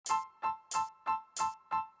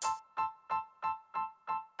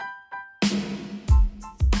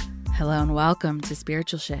Hello and welcome to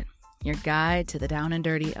Spiritual Shit, your guide to the down and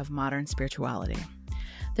dirty of modern spirituality.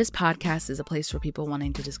 This podcast is a place for people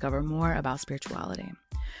wanting to discover more about spirituality,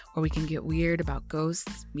 where we can get weird about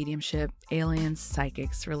ghosts, mediumship, aliens,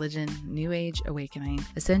 psychics, religion, new age, awakening,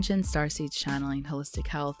 ascension, starseeds, channeling, holistic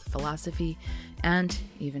health, philosophy, and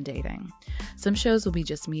even dating. Some shows will be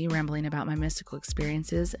just me rambling about my mystical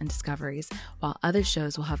experiences and discoveries, while other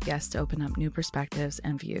shows will have guests to open up new perspectives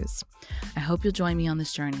and views. I hope you'll join me on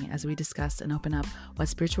this journey as we discuss and open up what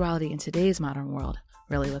spirituality in today's modern world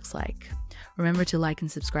really looks like. Remember to like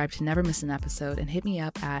and subscribe to never miss an episode, and hit me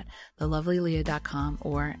up at thelovelyleah.com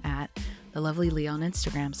or at thelovelyleah on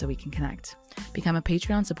Instagram so we can connect. Become a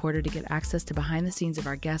Patreon supporter to get access to behind the scenes of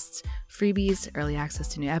our guests, freebies, early access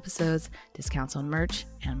to new episodes, discounts on merch,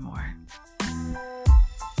 and more.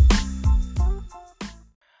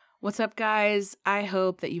 What's up, guys? I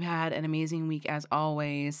hope that you had an amazing week as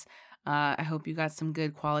always. I hope you got some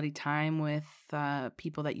good quality time with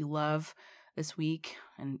people that you love this week,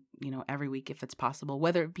 and every week if it's possible,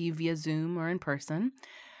 whether it be via Zoom or in person.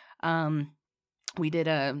 We did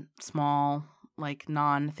a small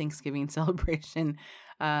non-Thanksgiving celebration,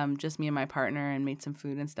 just me and my partner, and made some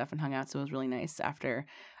food and stuff and hung out. So it was really nice after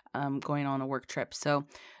going on a work trip. So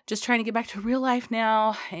just trying to get back to real life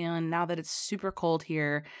now, and now that it's super cold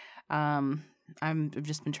here, I've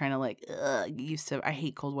just been trying to get used to. I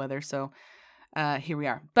hate cold weather, so here we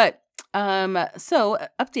are. But so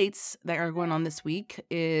updates that are going on this week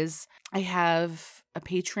is I have a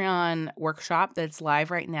Patreon workshop that's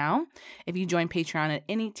live right now. If you join Patreon at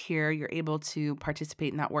any tier, you're able to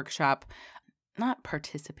participate in that workshop. Not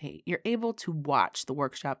participate. You're able to watch the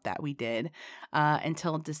workshop that we did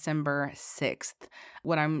until December 6th.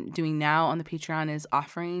 What I'm doing now on the Patreon is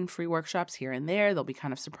offering free workshops here and there. There'll be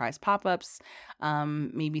kind of surprise pop-ups.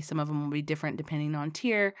 Maybe some of them will be different depending on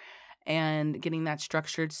tier, and getting that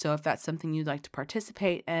structured. So if that's something you'd like to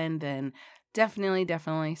participate in, then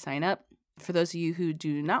definitely sign up. For those of you who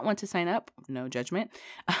do not want to sign up, no judgment,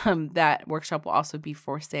 that workshop will also be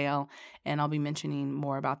for sale, and I'll be mentioning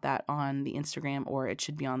more about that on the Instagram, or it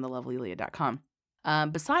should be on thelovelyleah.com.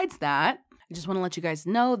 Besides that, I just want to let you guys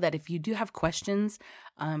know that if you do have questions,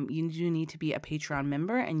 you do need to be a Patreon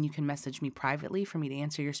member, and you can message me privately for me to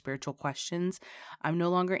answer your spiritual questions. I'm no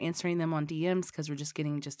longer answering them on DMs because we're just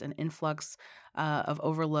getting an influx of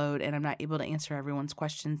overload, and I'm not able to answer everyone's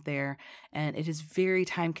questions there. And it is very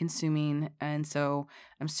time consuming. And so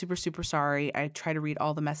I'm super, super sorry. I try to read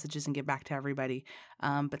all the messages and get back to everybody.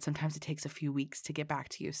 But sometimes it takes a few weeks to get back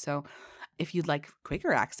to you. So if you'd like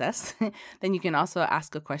quicker access, then you can also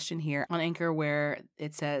ask a question here on Anchor where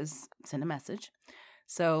it says send a message.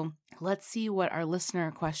 So let's see what our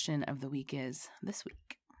listener question of the week is this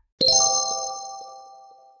week.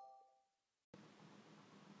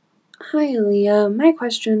 Hi, Leah. My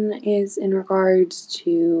question is in regards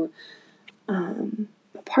to a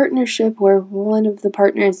partnership where one of the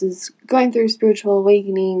partners is going through spiritual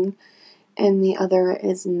awakening and the other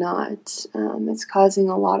is not. It's causing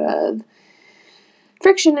a lot of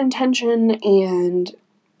friction and tension, and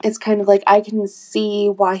it's kind of like I can see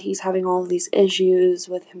why he's having all of these issues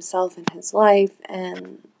with himself and his life,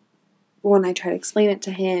 and when I try to explain it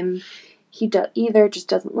to him, he either just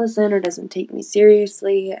doesn't listen or doesn't take me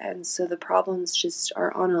seriously, and so the problems just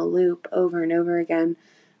are on a loop over and over again,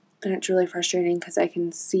 and it's really frustrating because I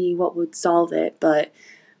can see what would solve it, but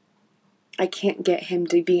I can't get him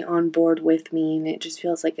to be on board with me, and it just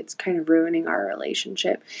feels like it's kind of ruining our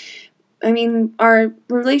relationship. I mean, are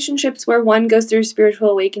relationships where one goes through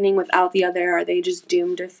spiritual awakening without the other, are they just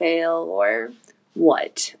doomed to fail, or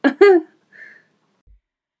what?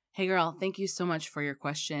 Hey girl, thank you so much for your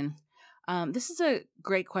question. This is a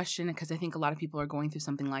great question because I think a lot of people are going through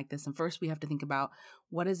something like this. And first we have to think about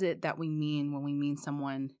what is it that we mean when we mean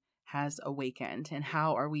someone has awakened, and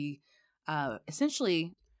how are we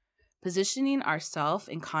essentially positioning ourselves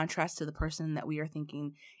in contrast to the person that we are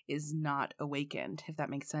thinking is not awakened, if that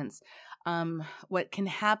makes sense. What can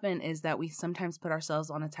happen is that we sometimes put ourselves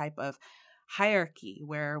on a type of hierarchy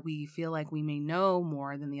where we feel like we may know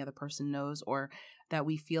more than the other person knows, or that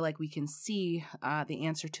we feel like we can see the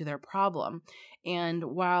answer to their problem. And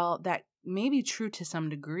while that may be true to some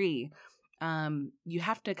degree, you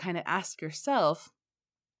have to kind of ask yourself,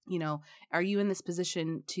 are you in this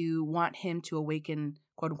position to want him to awaken,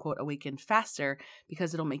 quote unquote, awaken faster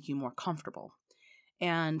because it'll make you more comfortable?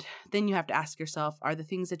 And then you have to ask yourself, are the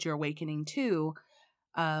things that you're awakening to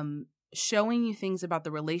showing you things about the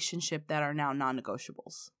relationship that are now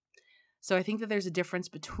non-negotiables? So I think that there's a difference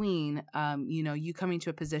between, you coming to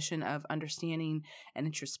a position of understanding and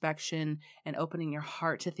introspection and opening your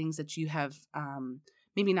heart to things that you have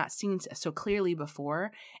maybe not seen so clearly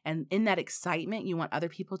before. And in that excitement, you want other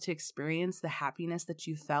people to experience the happiness that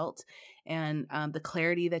you felt and the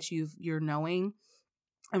clarity that you're knowing,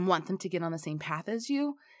 and want them to get on the same path as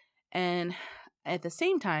you. And at the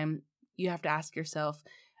same time, you have to ask yourself,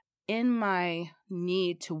 in my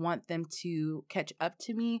need to want them to catch up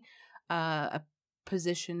to me, a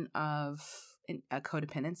position of a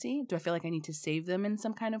codependency? Do I feel like I need to save them in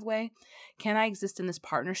some kind of way? Can I exist in this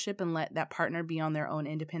partnership and let that partner be on their own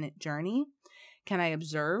independent journey? Can I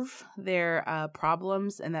observe their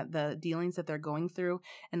problems and that the dealings that they're going through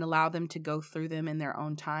and allow them to go through them in their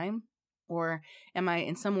own time? Or am I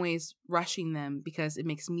in some ways rushing them because it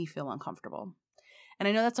makes me feel uncomfortable? And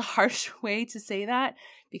I know that's a harsh way to say that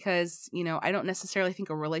because, I don't necessarily think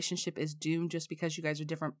a relationship is doomed just because you guys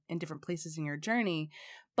are in different places in your journey.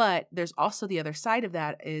 But there's also the other side of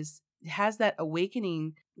that is, has that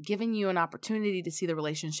awakening given you an opportunity to see the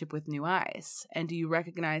relationship with new eyes? And do you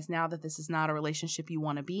recognize now that this is not a relationship you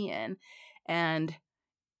want to be in? And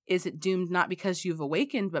is it doomed not because you've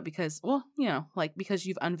awakened, but because, because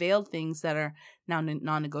you've unveiled things that are now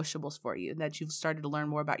non-negotiables for you, that you've started to learn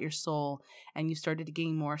more about your soul, and you started to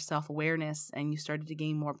gain more self-awareness, and you started to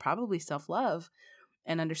gain more probably self-love,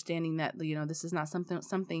 and understanding that, this is not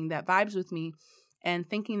something that vibes with me, and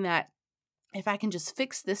thinking that if I can just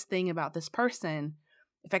fix this thing about this person,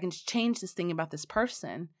 if I can just change this thing about this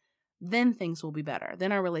person, then things will be better.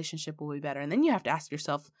 Then our relationship will be better. And then you have to ask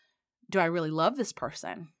yourself, do I really love this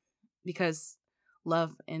person? Because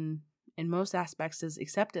love in most aspects is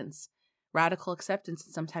acceptance, radical acceptance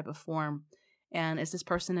in some type of form. And is this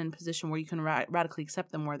person in a position where you can radically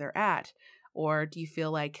accept them where they're at? Or do you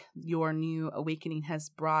feel like your new awakening has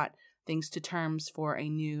brought things to terms for a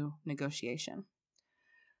new negotiation?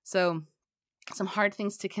 So some hard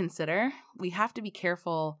things to consider. We have to be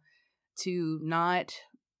careful to not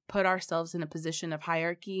put ourselves in a position of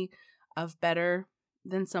hierarchy of better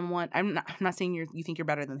than someone. I'm not saying you think you're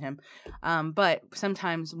better than him. But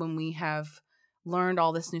sometimes when we have learned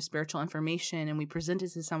all this new spiritual information and we present it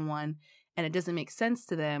to someone and it doesn't make sense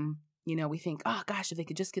to them, we think, oh gosh, if they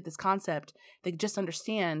could just get this concept, they could just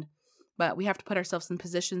understand. But we have to put ourselves in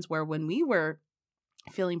positions where when we were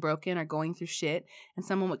feeling broken or going through shit and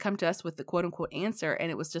someone would come to us with the quote unquote answer and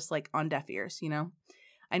it was just like on deaf ears,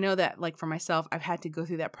 I know that like for myself, I've had to go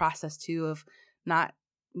through that process too of not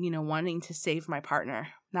wanting to save my partner,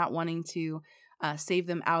 not wanting to save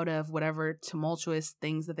them out of whatever tumultuous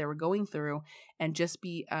things that they were going through, and just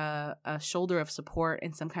be a shoulder of support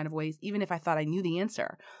in some kind of ways, even if I thought I knew the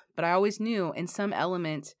answer. But I always knew in some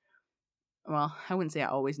element, well, I wouldn't say I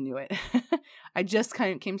always knew it. I just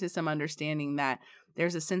kind of came to some understanding that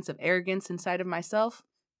there's a sense of arrogance inside of myself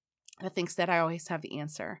that thinks that I always have the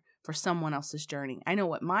answer for someone else's journey. I know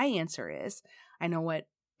what my answer is. I know what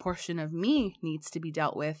portion of me needs to be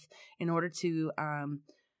dealt with in order to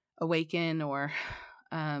awaken or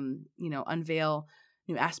unveil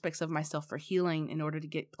new aspects of myself for healing in order to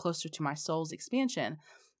get closer to my soul's expansion.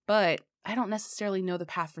 But I don't necessarily know the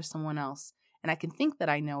path for someone else, and I can think that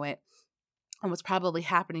I know it. And what's probably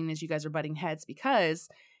happening is you guys are butting heads because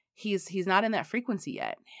he's not in that frequency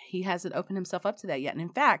yet. He hasn't opened himself up to that yet. And in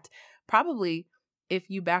fact, probably if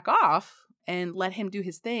you back off and let him do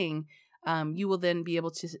his thing, you will then be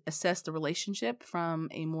able to assess the relationship from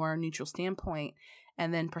a more neutral standpoint.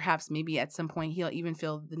 And then perhaps maybe at some point he'll even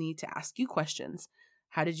feel the need to ask you questions.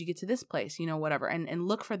 How did you get to this place? Whatever. And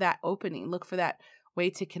look for that opening, look for that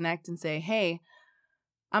way to connect and say, hey,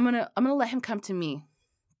 I'm going to let him come to me.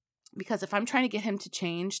 Because if I'm trying to get him to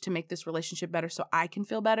change to make this relationship better so I can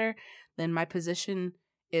feel better, then my position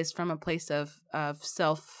is from a place of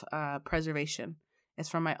self-preservation. It's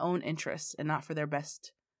from my own interests and not for their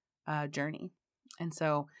best journey. And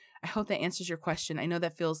so I hope that answers your question. I know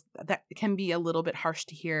that can be a little bit harsh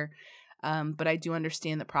to hear, but I do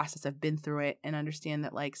understand the process. I've been through it and understand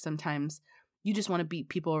that like sometimes you just want to beat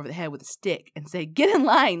people over the head with a stick and say, get in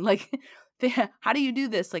line. Like, how do you do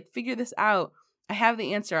this? Like, figure this out. I have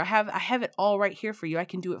the answer. I have it all right here for you. I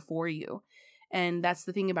can do it for you. And that's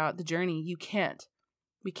the thing about the journey. We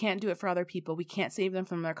can't do it for other people. We can't save them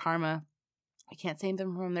from their karma. We can't save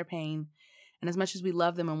them from their pain. And as much as we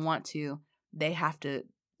love them and want to, they have to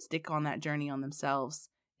stick on that journey on themselves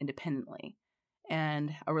independently.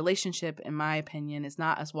 And a relationship, in my opinion, is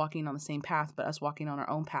not us walking on the same path, but us walking on our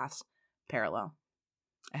own paths parallel.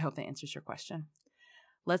 I hope that answers your question.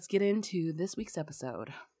 Let's get into this week's episode.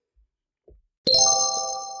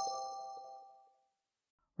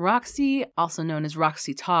 Roxy, also known as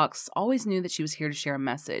Roxy Talks, always knew that she was here to share a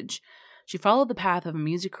message. She followed the path of a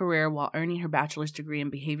music career while earning her bachelor's degree in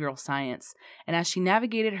behavioral science, and as she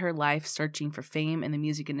navigated her life searching for fame in the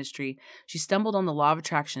music industry, she stumbled on the law of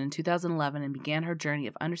attraction in 2011 and began her journey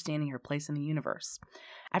of understanding her place in the universe.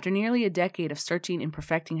 After nearly a decade of searching and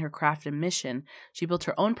perfecting her craft and mission, she built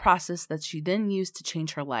her own process that she then used to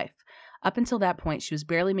change her life. Up until that point, she was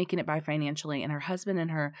barely making it by financially, and her husband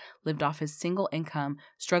and her lived off his single income,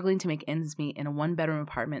 struggling to make ends meet in a one-bedroom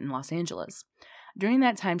apartment in Los Angeles. During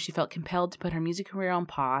that time, she felt compelled to put her music career on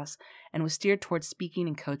pause and was steered towards speaking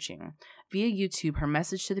and coaching. Via YouTube, her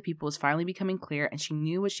message to the people was finally becoming clear, and she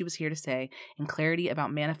knew what she was here to say in clarity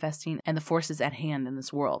about manifesting and the forces at hand in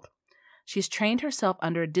this world. She has trained herself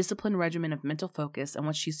under a disciplined regimen of mental focus, and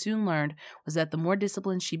what she soon learned was that the more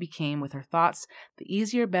disciplined she became with her thoughts, the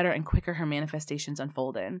easier, better, and quicker her manifestations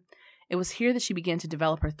unfolded. It was here that she began to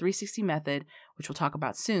develop her 360 method, which we'll talk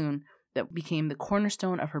about soon, that became the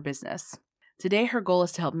cornerstone of her business. Today, her goal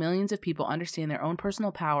is to help millions of people understand their own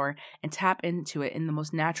personal power and tap into it in the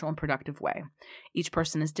most natural and productive way. Each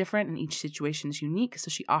person is different and each situation is unique,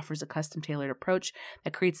 so she offers a custom-tailored approach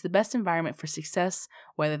that creates the best environment for success,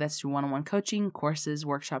 whether that's through one-on-one coaching, courses,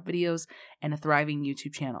 workshop videos, and a thriving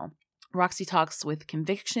YouTube channel. Roxy talks with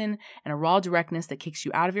conviction and a raw directness that kicks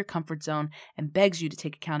you out of your comfort zone and begs you to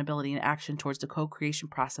take accountability and action towards the co-creation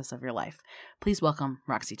process of your life. Please welcome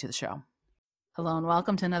Roxy to the show. Hello and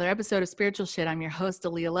welcome to another episode of Spiritual Shit. I'm your host,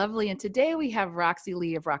 Aaliyah Lovely, and today we have Roxy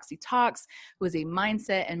Lee of Roxy Talks, who is a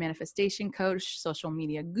mindset and manifestation coach, social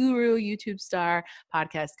media guru, YouTube star,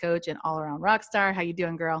 podcast coach, and all-around rock star. How you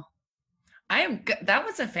doing, girl? I am good. That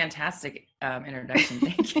was a fantastic introduction.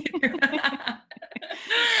 Thank you.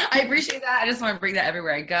 I appreciate that. I just want to bring that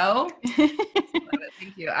everywhere I go.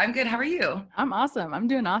 Thank you. I'm good. How are you? I'm awesome. I'm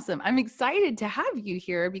doing awesome. I'm excited to have you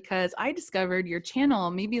here because I discovered your channel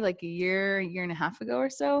maybe like a year and a half ago or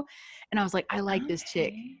so. And I was like, I like this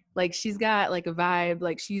chick. Like she's got like a vibe,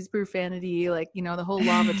 like she's profanity, like, you know, the whole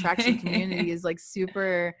law of attraction community is like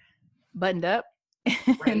super buttoned up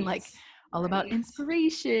and like all about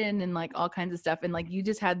inspiration and like all kinds of stuff. And like, you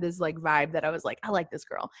just had this like vibe that I was like, I like this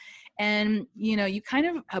girl. And, you know, you kind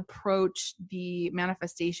of approach the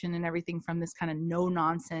manifestation and everything from this kind of no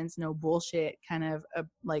nonsense, no bullshit kind of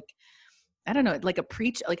like, I don't know, like a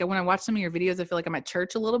preach. Like when I watch some of your videos, I feel like I'm at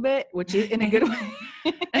church a little bit, which is in a good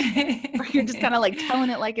way, where you're just kind of like telling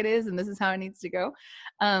it like it is. And this is how it needs to go.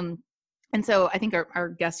 And so I think our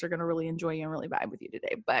guests are going to really enjoy you and really vibe with you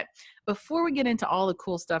today. But before we get into all the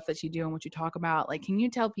cool stuff that you do and what you talk about, like, can you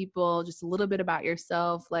tell people just a little bit about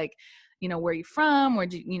yourself? Like, you know, where are you from? Where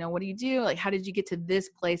do you know, what do you do? Like, how did you get to this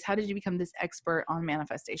place? How did you become this expert on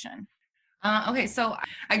manifestation? Okay. So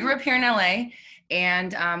I grew up here in LA,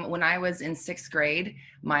 and when I was in 6th grade,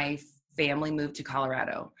 my family moved to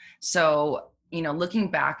Colorado. So, you know, looking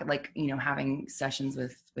back, like, you know, having sessions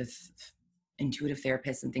with intuitive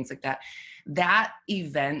therapists and things like that, that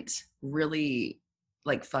event really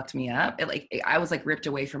like fucked me up. I was like ripped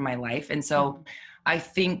away from my life. And so I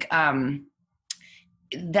think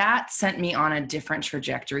that sent me on a different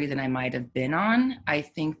trajectory than I might have been on. I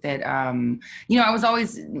think that, you know, I was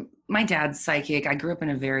always, my dad's psychic. I grew up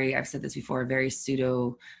in a very, I've said this before, a very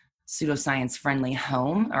pseudoscience friendly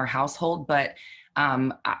home or household, but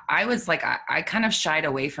I was like, I kind of shied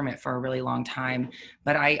away from it for a really long time.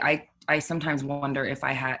 But I sometimes wonder if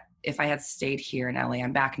I had stayed here in LA.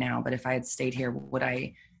 I'm back now, but if I had stayed here, would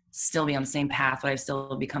I still be on the same path? Would I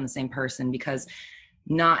still become the same person? Because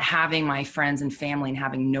not having my friends and family and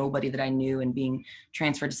having nobody that I knew and being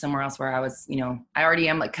transferred to somewhere else where I was, you know, I already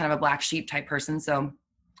am like kind of a black sheep type person. So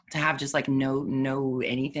to have just like no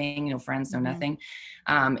anything, no friends, no nothing,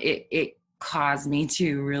 it caused me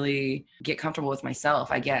to really get comfortable with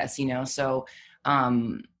myself, I guess, you know? So,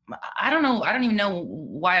 I don't know. I don't even know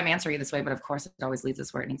why I'm answering it this way, but of course it always leads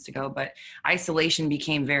us where it needs to go. But isolation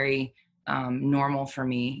became very normal for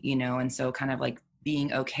me, you know? And so kind of like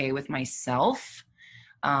being okay with myself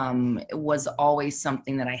was always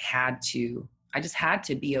something that I just had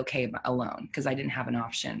to be okay alone because I didn't have an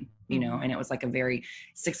option, you know? And it was like a very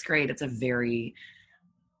 6th grade. It's a very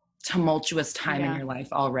tumultuous time in your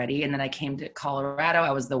life already. And then I came to Colorado.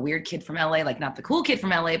 I was the weird kid from LA, like not the cool kid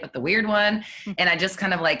from LA, but the weird one. And I just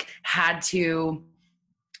kind of like had to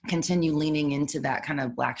continue leaning into that kind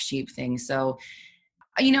of black sheep thing. So,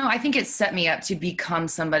 you know, I think it set me up to become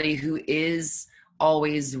somebody who is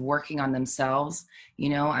always working on themselves. You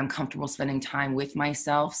know, I'm comfortable spending time with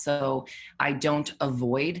myself, so I don't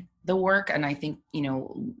avoid the work. And I think, you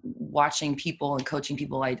know, watching people and coaching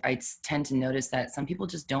people, I tend to notice that some people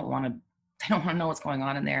just don't want to know what's going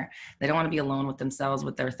on in there. They don't want to be alone with themselves,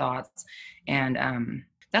 with their thoughts. And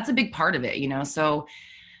that's a big part of it, you know? So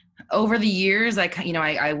Over the years,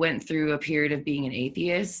 I went through a period of being an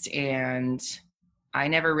atheist, and I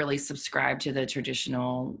never really subscribed to the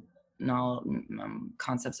traditional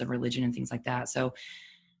concepts of religion and things like that. So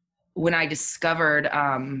when I discovered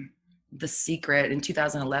The Secret in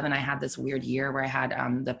 2011, I had this weird year where I had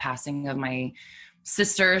the passing of my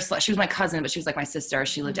sister. She was my cousin, but she was like my sister.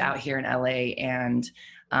 She lived out here in LA, and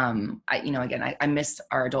I missed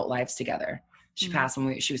our adult lives together. She passed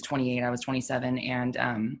when she was 28, I was 27.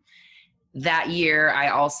 And that year I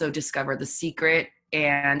also discovered The Secret,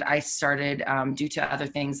 and I started, due to other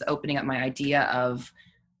things, opening up my idea of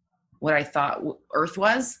what I thought Earth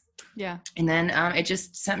was. Yeah. And then it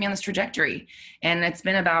just sent me on this trajectory. And it's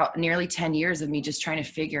been about nearly 10 years of me just trying to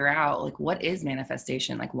figure out, like, what is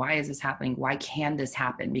manifestation? Like, why is this happening? Why can this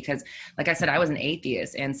happen? Because like I said, I was an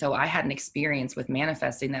atheist. And so I had an experience with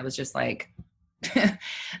manifesting that was just like,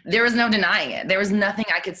 there was no denying it. There was nothing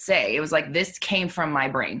I could say. It was like, this came from my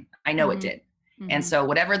brain. I know it did. And so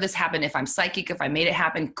whatever this happened, if I'm psychic, if I made it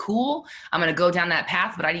happen, cool, I'm going to go down that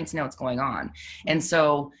path, but I need to know what's going on. And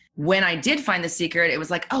so when I did find The Secret, it was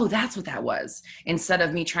like, oh, that's what that was. Instead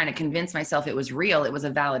of me trying to convince myself it was real, it was a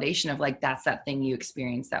validation of like, that's that thing you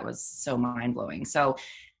experienced that was so mind blowing. So,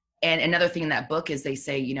 and another thing in that book is they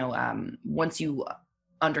say, once you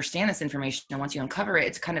understand this information and once you uncover it,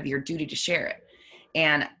 it's kind of your duty to share it.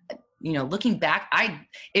 And looking back,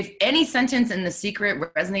 if any sentence in The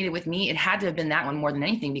Secret resonated with me, it had to have been that one more than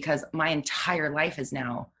anything, because my entire life is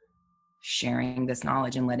now sharing this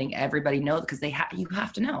knowledge and letting everybody know, because you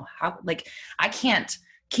have to know how, like, I can't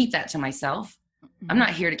keep that to myself. I'm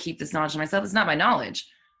not here to keep this knowledge to myself. It's not my knowledge.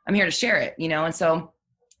 I'm here to share it, and so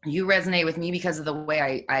you resonate with me because of the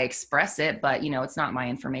way I express it, but it's not my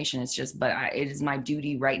information. It's just, it is my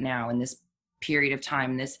duty right now in this period of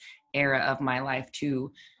time, this era of my life,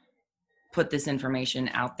 to put this information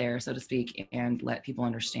out there, so to speak, and let people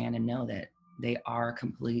understand and know that they are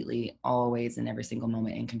completely, always, in every single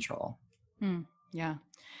moment, in control. Yeah.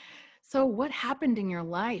 So what happened in your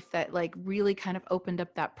life that like really kind of opened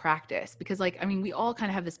up that practice? Because we all kind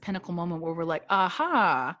of have this pinnacle moment where we're like,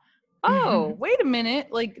 aha, oh, wait a minute.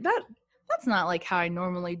 Like that's not like how I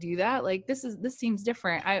normally do that. Like this seems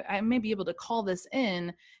different. I may be able to call this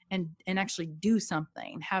in and actually do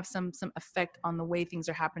something, have some effect on the way things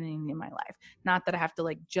are happening in my life. Not that I have to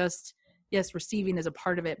like just, yes, receiving is a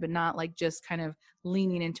part of it, but not like just kind of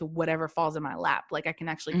leaning into whatever falls in my lap. Like I can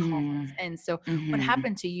actually call things in. So what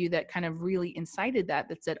happened to you that kind of really incited that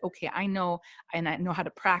said, okay, I know how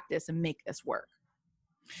to practice and make this work?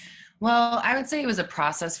 Well, I would say it was a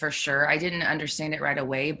process for sure. I didn't understand it right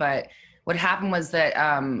away, but what happened was that,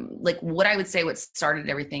 what I would say what started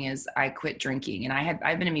everything is I quit drinking, and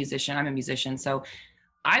I've been a musician. I'm a musician. So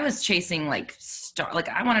I was chasing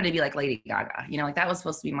I wanted to be like Lady Gaga, like that was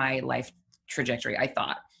supposed to be my life trajectory, I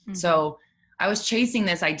thought. So I was chasing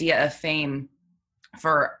this idea of fame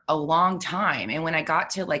for a long time. And when I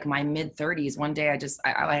got to like my mid 30s, one day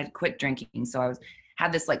I had quit drinking. So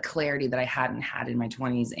had this like clarity that I hadn't had in my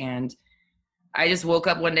 20s. And I just woke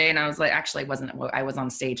up one day and I was like, actually I was on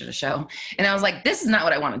stage at a show, and I was like, this is not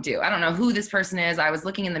what I want to do. I don't know who this person is. I was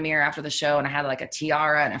looking in the mirror after the show, and I had like a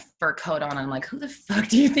tiara and a fur coat on. And I'm like, who the fuck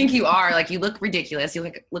do you think you are? Like, you look ridiculous. You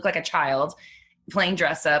look like a child playing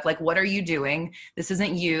dress up. Like, what are you doing? This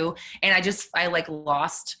isn't you. And it was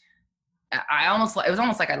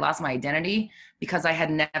almost like I lost my identity, because I had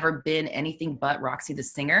never been anything but Roxy the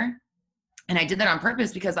singer. And I did that on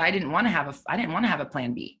purpose because I didn't want to have a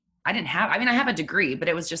plan B. I have a degree, but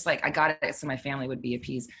it was just like, I got it so my family would be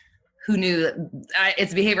appeased. Who knew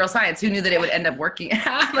it's behavioral science? Who knew that it would end up working?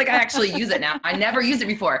 Like, I actually use it now. I never used it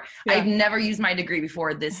before. Yeah. I've never used my degree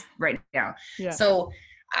before this right now. Yeah. So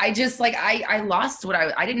I just I lost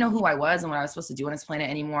I didn't know who I was and what I was supposed to do on this planet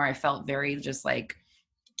anymore. I felt very just like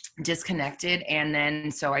disconnected. And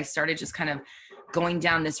then, so I started just kind of going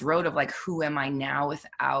down this road of like, who am I now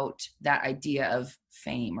without that idea of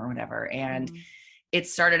fame or whatever? And it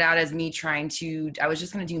started out as me I was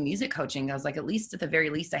just going to do music coaching. I was like, at the very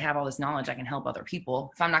least, I have all this knowledge. I can help other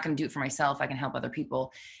people. If I'm not going to do it for myself, I can help other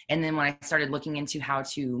people. And then when I started looking into how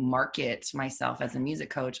to market myself as a music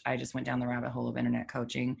coach, I just went down the rabbit hole of internet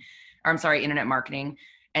marketing.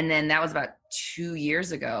 And then that was about 2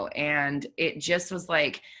 years ago. And it just was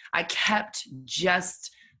like, I kept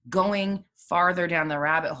just going farther down the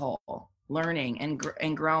rabbit hole, learning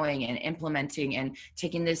and growing and implementing and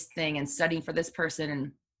taking this thing and studying for this person.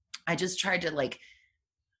 And I just tried to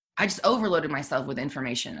I just overloaded myself with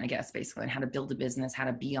information, I guess, basically, on how to build a business, how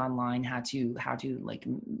to be online, how to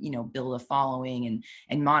build a following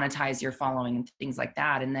and monetize your following and things like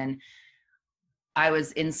that. And then I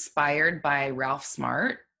was inspired by Ralph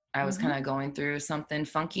Smart. I was kind of going through something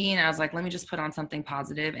funky, and I was like, let me just put on something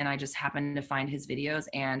positive. And I just happened to find his videos,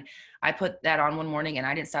 and I put that on one morning, and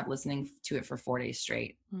I didn't stop listening to it for 4 days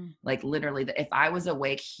straight. Like literally, if I was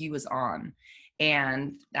awake, he was on.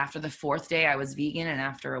 And after the 4th day, I was vegan. And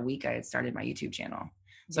after a week, I had started my YouTube channel.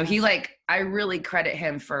 So he I really credit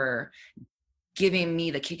him for giving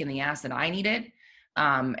me the kick in the ass that I needed.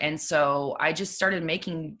 And so I just started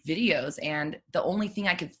making videos, and the only thing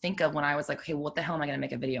I could think of when I was like, okay, what the hell am I going to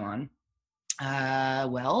make a video on?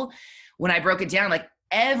 Well, when I broke it down, like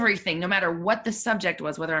everything, no matter what the subject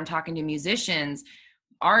was, whether I'm talking to musicians,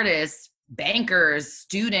 artists, bankers,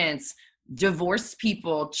 students, divorced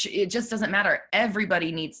people, it just doesn't matter.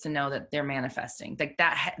 Everybody needs to know that they're manifesting, like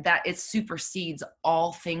that it supersedes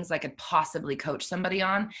all things I could possibly coach somebody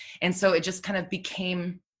on. And so it just kind of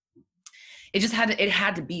became, it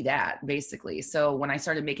had to be that, basically. So when I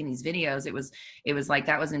started making these videos, it was like,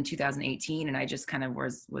 that was in 2018. And I just kind of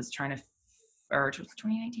was trying to, or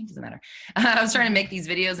 2019, doesn't matter. I was trying to make these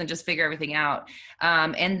videos and just figure everything out.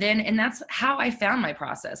 And that's how I found my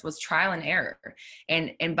process, was trial and error.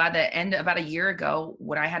 And by the end, about a year ago,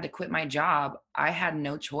 when I had to quit my job, I had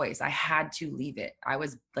no choice. I had to leave it. I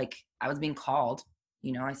was being called.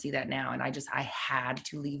 I see that now. And I had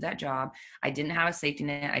to leave that job. I didn't have a safety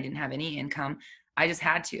net. I didn't have any income. I just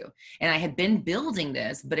had to. And I had been building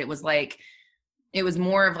this, but it was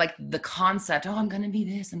more of like the concept, oh, I'm going to be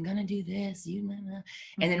this, I'm going to do this. And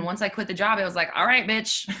then once I quit the job, it was like, all right,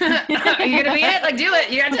 bitch, are you going to be it? Like, do it.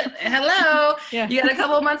 You got to, hello. Yeah. You got a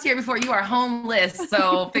couple of months here before you are homeless.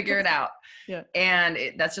 So figure it out. Yeah. And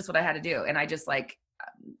that's just what I had to do. And I just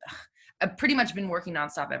I've pretty much been working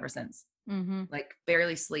nonstop ever since. Like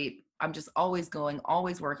barely sleep. I'm just always going,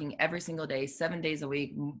 always working every single day, 7 days a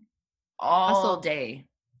week, all day,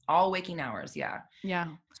 all waking hours. Yeah. Yeah.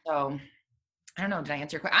 So I don't know. Did I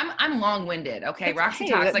answer your question? I'm long-winded. Okay. Roxy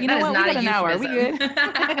talks like, that is not a hour. We good.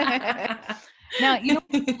 Now,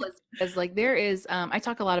 because there is, I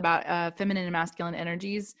talk a lot about feminine and masculine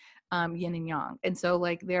energies, yin and yang. And so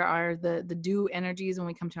there are the do energies when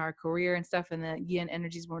we come to our career and stuff, and the yin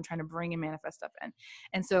energies when we're trying to bring and manifest stuff in.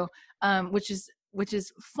 And so, which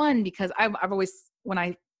is fun, because I've always, when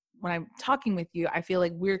I'm talking with you, I feel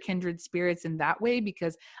like we're kindred spirits in that way,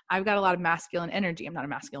 because I've got a lot of masculine energy. I'm not a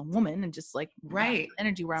masculine woman, and just right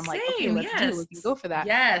energy where I'm like, okay, let's we can go for that.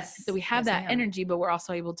 Yes. So we have that energy, but we're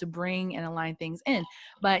also able to bring and align things in.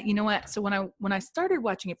 But you know what? So when I started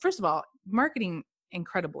watching it, first of all, marketing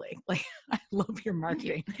incredibly, I love your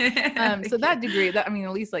marketing. So that degree, at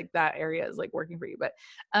least that area is working for you. But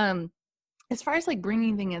as far as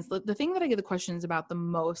bringing things in, the thing that I get the questions about the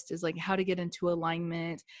most is how to get into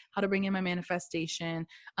alignment, how to bring in my manifestation.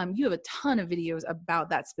 You have a ton of videos about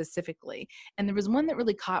that specifically. And there was one that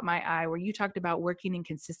really caught my eye where you talked about working in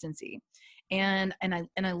consistency. And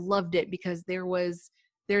I loved it, because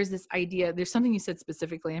there's this idea, there's something you said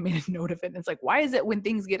specifically, I made a note of it. And it's why is it when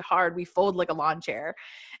things get hard, we fold like a lawn chair?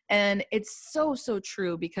 And it's so, so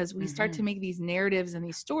true, because we start to make these narratives and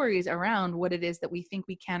these stories around what it is that we think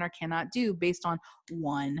we can or cannot do based on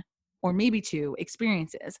one or maybe two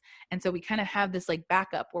experiences. And so we kind of have this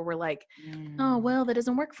backup where we're oh, well, that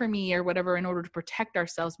doesn't work for me or whatever, in order to protect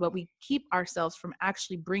ourselves, but we keep ourselves from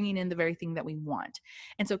actually bringing in the very thing that we want.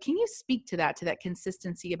 And so can you speak to that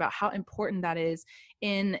consistency, about how important that is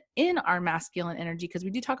in our masculine energy? Because we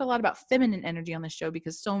do talk a lot about feminine energy on the show,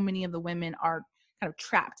 because so many of the women are kind of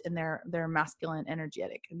trapped in their masculine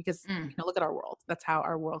energetic, because look at our world. That's how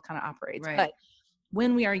our world kind of operates. Right. But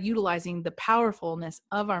when we are utilizing the powerfulness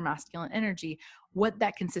of our masculine energy, what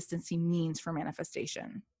that consistency means for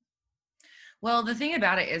manifestation. Well, the thing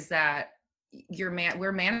about it is that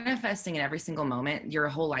we're manifesting in every single moment. Your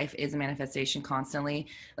whole life is a manifestation constantly.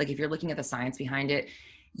 If you're looking at the science behind it,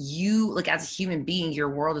 you as a human being,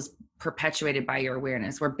 your world is perpetuated by your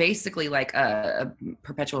awareness. We're basically a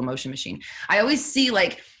perpetual motion machine. I always see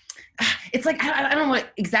it's I don't know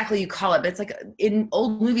what exactly you call it, but it's in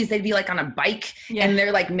old movies, they'd be on a bike, and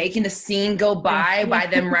they're making the scene go by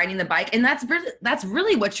them riding the bike. And that's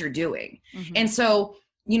really what you're doing. And so,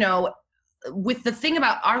 with the thing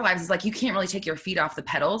about our lives is you can't really take your feet off the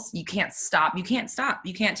pedals. You can't stop. You can't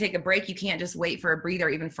take a break. You can't just wait for a breather,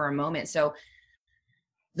 even for a moment. So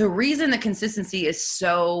the reason the consistency is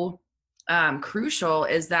so crucial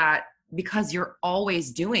is that because you're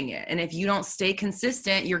always doing it. And if you don't stay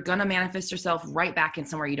consistent, you're going to manifest yourself right back in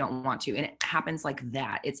somewhere you don't want to. And it happens like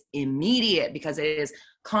that. It's immediate, because it is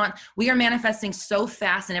we are manifesting so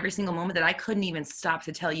fast in every single moment that I couldn't even stop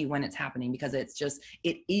to tell you when it's happening, because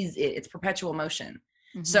it's perpetual motion.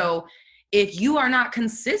 So if you are not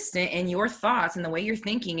consistent in your thoughts and the way you're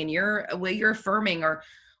thinking and the way you're affirming, or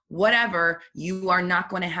whatever, you are not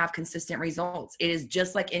going to have consistent results. It is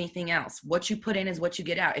just like anything else. What you put in is what you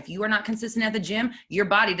get out. If you are not consistent at the gym, your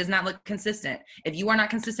body does not look consistent. If you are not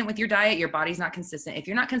consistent with your diet, your body's not consistent. If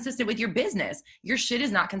you're not consistent with your business, your shit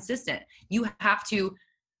is not consistent. You have to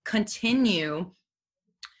continue,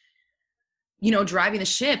 driving the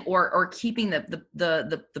ship or keeping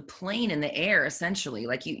the plane in the air, essentially.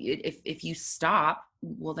 Like if you stop,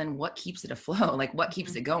 well, then what keeps it afloat? Like what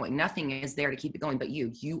keeps it going? Nothing is there to keep it going, but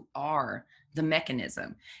you are the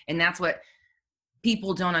mechanism. And that's what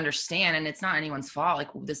people don't understand. And it's not anyone's fault. Like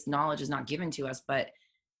this knowledge is not given to us, but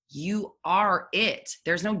you are it.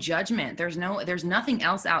 There's no judgment. There's nothing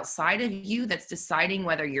else outside of you that's deciding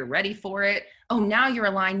whether you're ready for it. Oh, now you're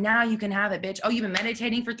aligned. Now you can have it, bitch. Oh, you've been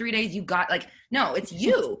meditating for 3 days. You got no, it's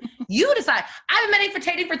you. You decide, I've been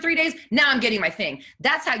meditating for 3 days. Now I'm getting my thing.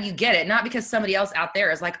 That's how you get it. Not because somebody else out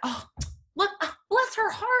there is like, oh, look, bless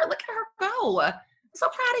her heart. Look at her go. I'm so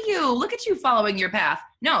proud of you. Look at you following your path.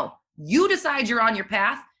 No, you decide you're on your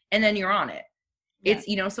path and then you're on it. Yeah.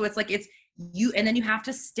 It's, so it's like, it's you, and then you have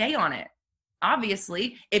to stay on it.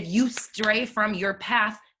 Obviously, if you stray from your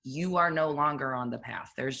path, you are no longer on the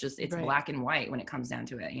path. It's right. Black and white when it comes down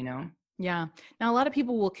to it, Yeah. Now, a lot of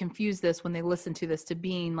people will confuse this when they listen to this to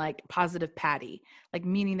being like positive Patty, like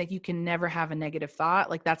meaning that you can never have a negative thought.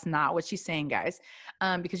 Like that's not what she's saying, guys.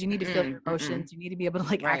 Because you need to feel your emotions. You need to be able to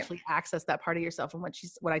right. actually access that part of yourself. And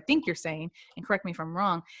what I think you're saying, and correct me if I'm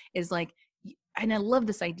wrong, is like, and I love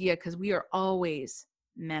this idea because we are always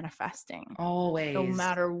manifesting, always, no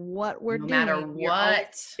matter what we're doing, no matter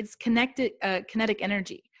what. It's connected, kinetic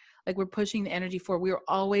energy. Like we're pushing the energy forward. We are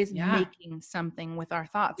always making something with our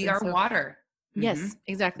thoughts. We are water. Yes,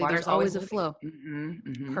 exactly. There's always a flow.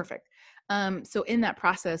 Perfect. So in that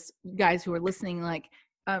process, guys who are listening, like,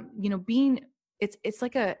 being, it's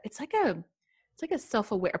like a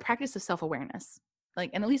self-aware, a practice of self-awareness.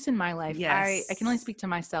 Like, and at least in my life, yes. I can only speak to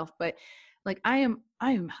myself, but like I am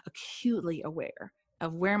acutely aware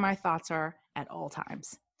of where my thoughts are at all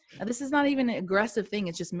times. Now, this is not even an aggressive thing.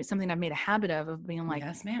 It's just something I've made a habit of being like,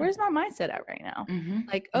 yes, where's my mindset at right now?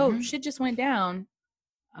 Like, shit just went down.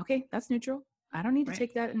 Okay, that's neutral. I don't need to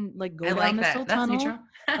take that and like go down this whole tunnel. Neutral.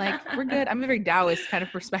 Like, we're good. I'm a very Taoist kind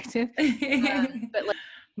of perspective. But like,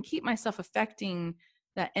 I keep myself affecting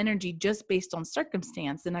that energy just based on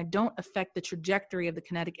circumstance, then I don't affect the trajectory of the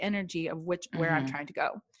kinetic energy of where I'm trying to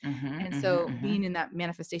go. And so being in that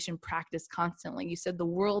manifestation practice constantly, you said the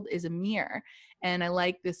world is a mirror. And I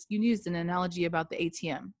like this. You used an analogy about the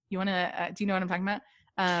ATM. You want to, do you know what I'm talking about?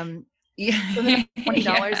 Yeah. So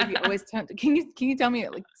 $20 if you always, can you tell me,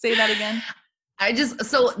 like, say that again?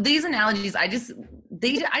 So these analogies, I just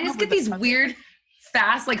get these weird,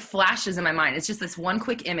 fast, like flashes in my mind. It's just this one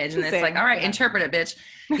quick image and it's like, all right, interpret it, bitch.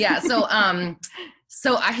 Yeah. So,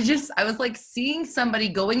 so I was like seeing somebody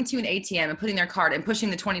going to an ATM and putting their card and pushing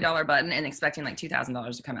the $20 button and expecting like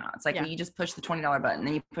 $2,000 to come out. It's like, you just push the $20 button,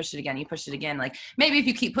 then you push it again. Like maybe if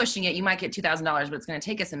you keep pushing it, you might get $2,000, but it's going to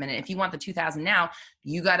take us a minute. If you want the 2,000 now,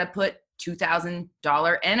 you got to put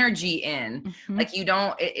 $2,000 energy in. Like you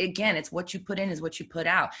don't, again, it's what you put in is what you put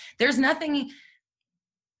out. There's nothing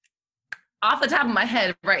off the top of my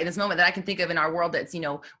head right in this moment that I can think of in our world that's,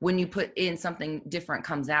 when you put in something different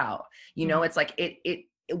comes out, it's like it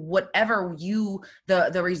whatever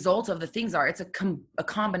the result of the things are, it's a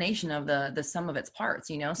combination of the sum of its parts,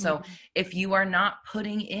 so if you are not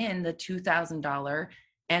putting in the $2,000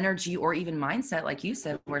 energy or even mindset, like you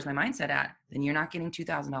said, where's my mindset at, then you're not getting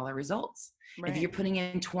 $2,000 results. Right. If you're putting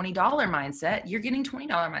in $20 mindset, you're getting $20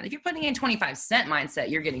 mindset. If you're putting in 25-cent mindset,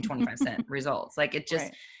 you're getting 25-cent results. Like it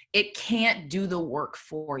just, it can't do the work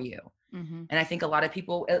for you. And I think a lot of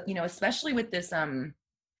people, especially with this, the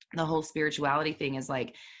whole spirituality thing is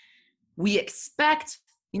like, we expect,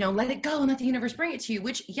 let it go and let the universe bring it to you,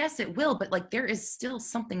 which yes, it will. But like, there is still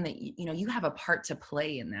something that, you have a part to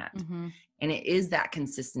play in that. And it is that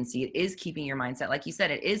consistency. It is keeping your mindset. Like you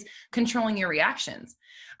said, it is controlling your reactions.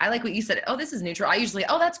 I like what you said. Oh, this is neutral. I usually,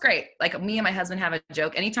 oh, that's great. Like me and my husband have a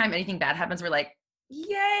joke. Anytime anything bad happens, we're like,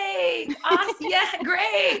 yay, awesome, yeah,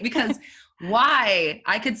 great. Because why?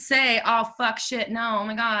 I could say, oh, fuck, shit, no, oh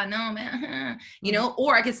my God, no, man,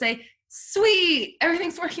 or I could say, sweet,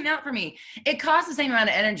 everything's working out for me. It costs the same amount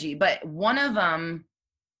of energy, but one of them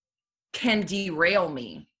can derail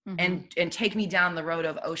me and take me down the road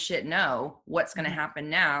of, oh shit, no, what's going to happen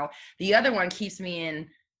now? The other one keeps me in,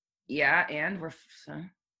 and we're,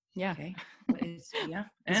 okay. This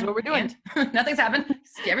is what we're doing. Nothing's happened.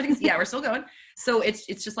 Everything's, we're still going. So it's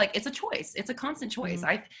just like, it's a choice. It's a constant choice.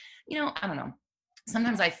 I don't know.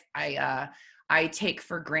 Sometimes I take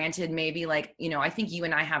for granted, maybe like, I think you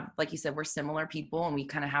and I have, like you said, we're similar people and we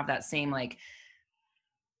kind of have that same, like,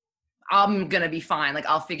 I'm going to be fine. Like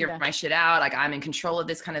I'll figure my shit out. Like I'm in control of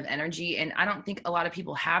this kind of energy. And I don't think a lot of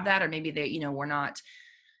people have that, or maybe they, were not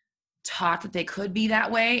taught that they could be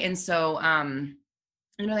that way. And so,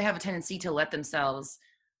 they have a tendency to let themselves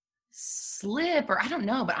slip, or I don't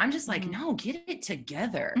know, but I'm just like, no, get it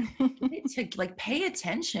together. Like pay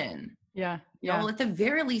attention. Yeah. At the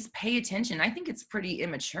very least, pay attention. I think it's pretty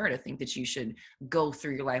immature to think that you should go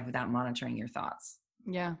through your life without monitoring your thoughts.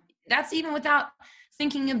 Yeah. That's even without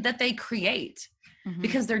thinking of that they create,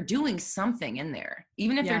 because they're doing something in there.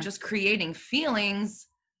 Even if they're just creating feelings,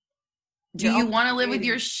 do you want to live with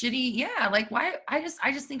your shitty? Yeah. Like why? I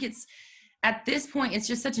just think it's, at this point, it's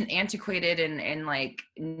just such an antiquated and like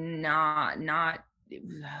not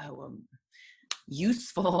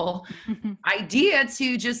useful idea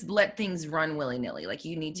to just let things run willy-nilly. Like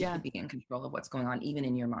you need to be in control of what's going on, even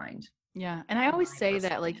in your mind. Yeah. And I always say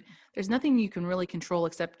that like, there's nothing you can really control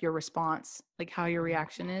except your response, like how your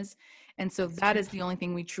reaction is. And so that is the only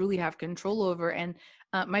thing we truly have control over. And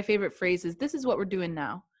my favorite phrase is, this is what we're doing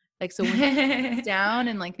now. Like, so when it's down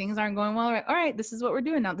and like things aren't going well, all right, this is what we're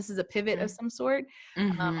doing now. This is a pivot of some sort.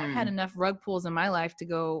 I've had enough rug pulls in my life to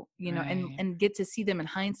go, and get to see them in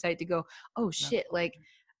hindsight to go, oh shit. Like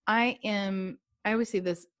I always say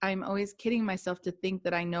this, I'm always kidding myself to think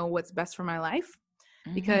that I know what's best for my life.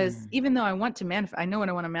 Because even though I want to manifest, I know what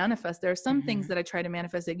I want to manifest. There are some things that I try to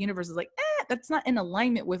manifest that universe is like, that's not in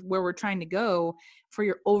alignment with where we're trying to go for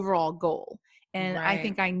your overall goal. And I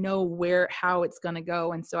think I know how it's going to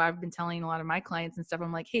go. And so I've been telling a lot of my clients and stuff,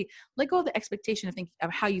 I'm like, hey, let go of the expectation of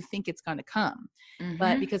how you think it's going to come.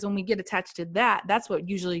 But because when we get attached to that, that's what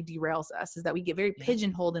usually derails us, is that we get very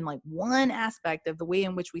pigeonholed in like one aspect of the way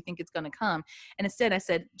in which we think it's going to come. And instead I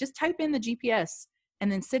said, just type in the GPS and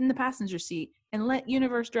then sit in the passenger seat and let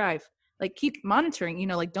universe drive. Like keep monitoring,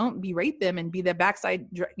 like don't berate them and be the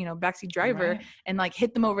backseat driver and like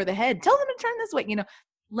hit them over the head. Tell them to turn this way,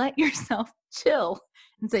 let yourself chill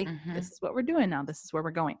and say, this is what we're doing now. This is where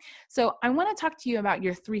we're going. So I want to talk to you about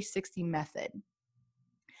your 360 method.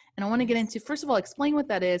 And I want to get into, first of all, explain what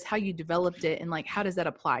that is, how you developed it, and like, how does that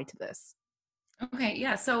apply to this? Okay.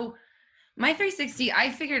 Yeah. So my 360, I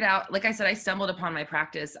figured out, like I said, I stumbled upon my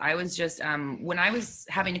practice. I was just, when I was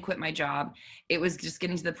having to quit my job, it was just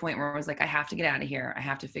getting to the point where I was like, I have to get out of here. I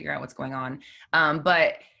have to figure out what's going on.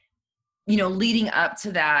 But leading up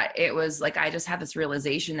to that, it was like, I just had this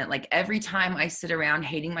realization that like, every time I sit around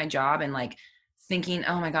hating my job and like thinking,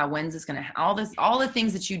 oh my God, when's this going to, all the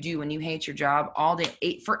things that you do when you hate your job all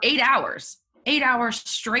day, for 8 hours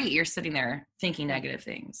straight, you're sitting there thinking negative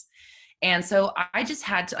things. And so I just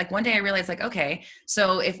had to, like, one day I realized like, okay,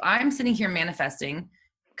 so if I'm sitting here manifesting,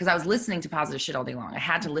 because I was listening to positive shit all day long, I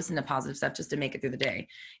had to listen to positive stuff just to make it through the day.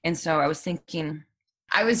 And so I was thinking,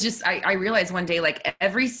 I realized one day, like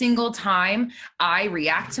every single time I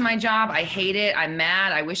react to my job, I hate it, I'm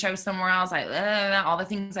mad, I wish I was somewhere else, all the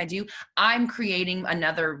things I do, I'm creating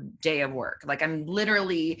another day of work. Like I'm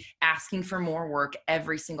literally asking for more work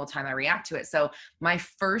every single time I react to it. So my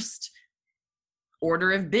first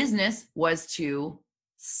order of business was to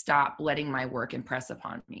stop letting my work impress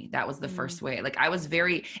upon me. That was the first way. Like I was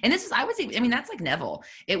very, and that's like Neville.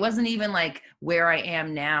 It wasn't even like where I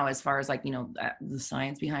am now as far as like, the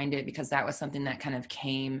science behind it, because that was something that kind of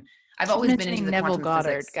came. I've always been into the Neville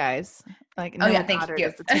Goddard, physics. Guys. Like, oh yeah, thank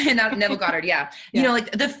you. Neville Goddard. Yeah.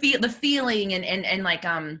 Like the feeling and like,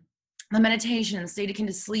 the meditation, the state akin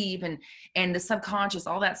to sleep and the subconscious,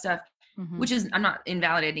 all that stuff. Which is, I'm not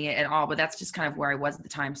invalidating it at all, but that's just kind of where I was at the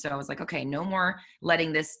time. So I was like, okay, no more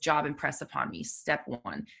letting this job impress upon me. Step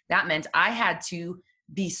one. That meant I had to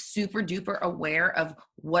be super duper aware of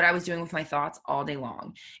what I was doing with my thoughts all day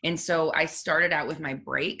long. And so I started out with my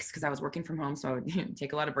breaks, because I was working from home. So I would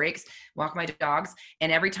take a lot of breaks, walk my dogs.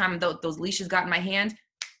 And every time those leashes got in my hand,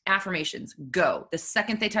 affirmations, go. The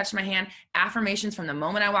second they touched my hand, affirmations from the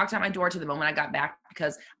moment I walked out my door to the moment I got back,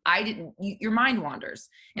 because your mind wanders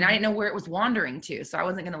and I didn't know where it was wandering to. So I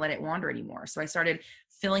wasn't going to let it wander anymore. So I started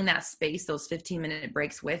filling that space, those 15-minute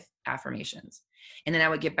breaks, with affirmations. And then I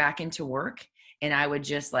would get back into work and I would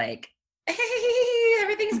just like, hey,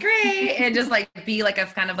 everything's great. And just like be like a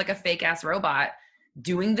kind of like a fake ass robot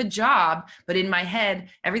doing the job, but in my head,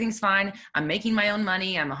 everything's fine. I'm making my own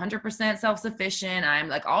money. I'm 100% self-sufficient. I'm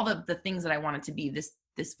like all the things that I wanted to be this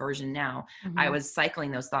version now. I was cycling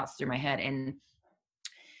those thoughts through my head.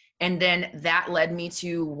 And then that led me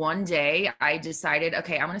to one day I decided,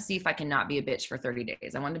 okay, I want to see if I can not be a bitch for 30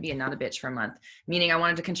 days. I wanted to be not a bitch for a month, meaning I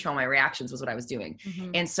wanted to control my reactions was what I was doing.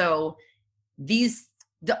 And so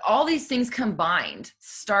all these things combined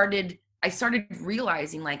started I started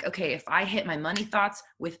realizing like, okay, if I hit my money thoughts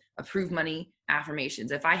with approved money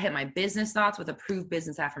affirmations, if I hit my business thoughts with approved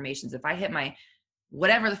business affirmations, if I hit my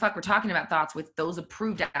whatever the fuck we're talking about thoughts with those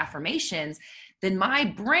approved affirmations, then my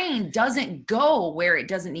brain doesn't go where it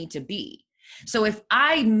doesn't need to be. So if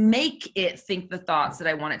I make it think the thoughts that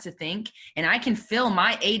I want it to think, and I can fill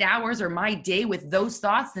my 8 hours or my day with those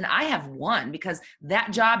thoughts, then I have won, because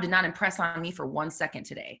that job did not impress on me for 1 second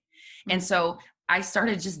today. And so I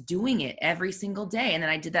started just doing it every single day. And then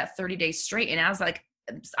I did that 30 days straight. And I was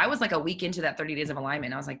like a week into that 30 days of alignment.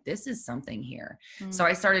 And I was like, this is something here. So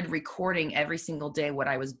I started recording every single day what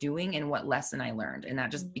I was doing and what lesson I learned. And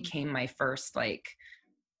that just became my first, like,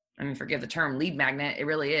 I mean, forgive the term, lead magnet. It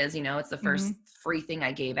really is, you know, it's the first free thing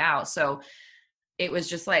I gave out. So it was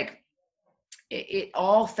just like, it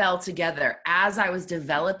all fell together as I was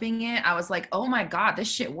developing it. I was like, oh my God, this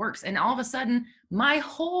shit works. And all of a sudden my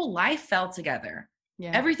whole life fell together.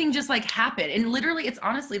 Yeah. Everything just like happened. And literally it's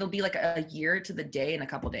honestly, it'll be like a year to the day in a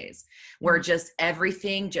couple days where just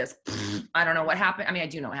everything just, I don't know what happened. I mean, I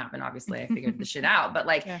do know what happened. Obviously I figured the shit out, but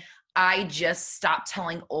like, I just stopped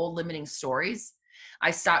telling old limiting stories. I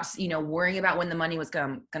stopped, you know, worrying about when the money was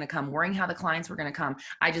going to come, worrying how the clients were going to come.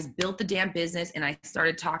 I just built the damn business and I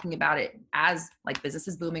started talking about it as like business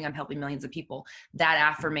is booming. I'm helping millions of people. That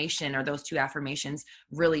affirmation or those 2 affirmations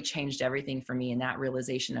really changed everything for me. And that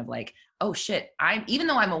realization of like, oh shit, even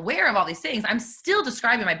though I'm aware of all these things, I'm still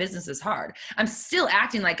describing my business as hard. I'm still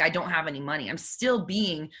acting like I don't have any money. I'm still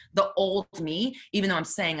being the old me, even though I'm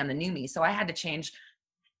saying I'm the new me. So I had to change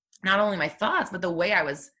not only my thoughts, but the way I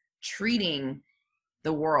was treating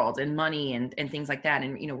the world and money and things like that.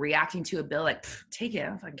 And, you know, reacting to a bill, like, take it. I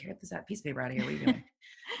don't fucking care. Get this piece of paper out of here. What are you doing?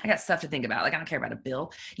 I got stuff to think about. Like, I don't care about a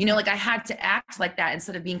bill. You know, like I had to act like that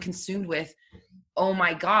instead of being consumed with, oh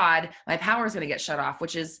my God, my power is going to get shut off,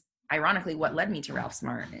 which is ironically what led me to Ralph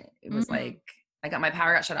Smart. It was like, I got my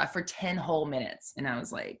power got shut off for 10 whole minutes. And I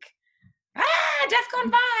was like, DEFCON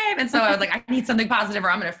 5. And so I was like, I need something positive or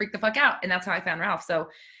I'm going to freak the fuck out. And that's how I found Ralph. So,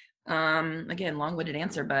 again, long-winded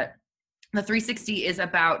answer, but the 360 is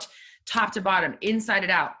about top to bottom, inside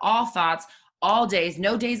and out, all thoughts, all days,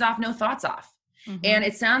 no days off, no thoughts off. And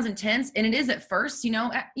it sounds intense, and it is at first, you know,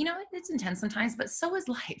 it's intense sometimes, but so is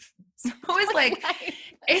life. So is like,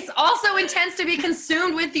 it's also intense to be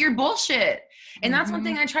consumed with your bullshit. And that's one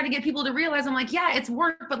thing I try to get people to realize. I'm like, yeah, it's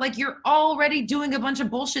work, but like you're already doing a bunch of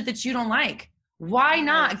bullshit that you don't like. Why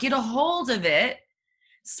not get a hold of it?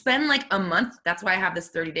 Spend like a month. That's why I have this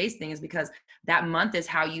 30 days thing, is because that month is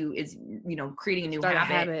how you know, creating a new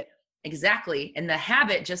habit. Exactly. And the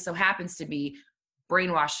habit just so happens to be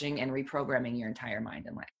brainwashing and reprogramming your entire mind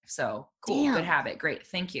and life. So cool. Damn. Good habit. Great.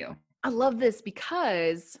 Thank you. I love this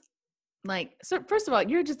because like, so first of all,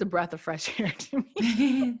 you're just a breath of fresh air to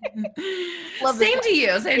me. Same to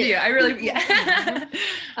you. I really, yeah.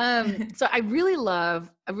 So I really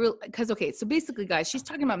love, cause okay. So basically guys, she's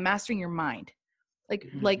talking about mastering your mind.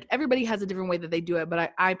 Like everybody has a different way that they do it,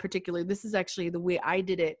 but I particularly, this is actually the way I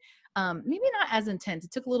did it. Maybe not as intense.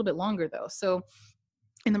 It took a little bit longer though. So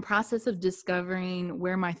in the process of discovering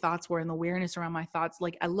where my thoughts were and the awareness around my thoughts,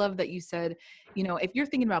 like I love that you said, you know, if you're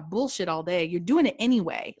thinking about bullshit all day, you're doing it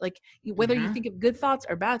anyway. Like whether you think of good thoughts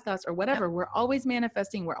or bad thoughts or whatever, we're always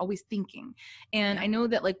manifesting, we're always thinking. And I know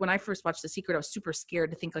that like when I first watched The Secret, I was super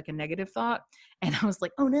scared to think like a negative thought. And I was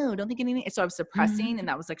like, oh no, don't think anything. So I was suppressing and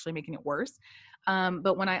that was actually making it worse.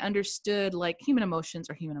 But when I understood like human emotions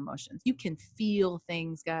are human emotions, you can feel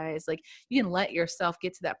things, guys. Like you can let yourself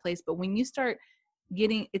get to that place. But when you start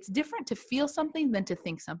it's different to feel something than to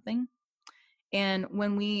think something. And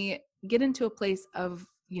when we get into a place of,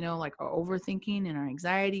 you know, like our overthinking and our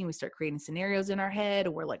anxiety, and we start creating scenarios in our head,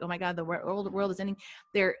 or we're like, oh my God, the world is ending.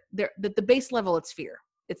 The base level, it's fear.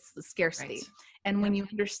 It's the scarcity. Right. And when you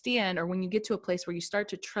understand, or when you get to a place where you start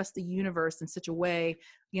to trust the universe in such a way,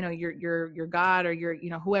 you know, your God or your, you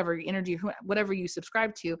know, whoever, your energy, whatever you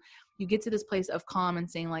subscribe to, you get to this place of calm and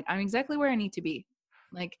saying like, I'm exactly where I need to be.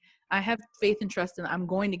 Like I have faith and trust and I'm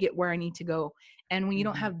going to get where I need to go. And when you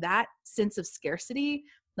don't have that sense of scarcity,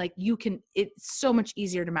 like it's so much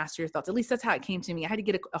easier to master your thoughts. At least that's how it came to me. I had to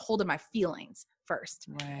get a hold of my feelings first.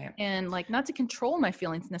 Right. And like, not to control my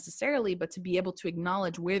feelings necessarily, but to be able to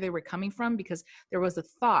acknowledge where they were coming from, because there was a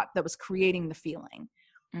thought that was creating the feeling.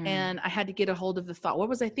 And I had to get a hold of the thought. What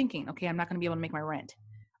was I thinking? Okay, I'm not going to be able to make my rent,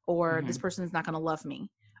 or this person is not going to love me,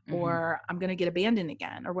 or I'm going to get abandoned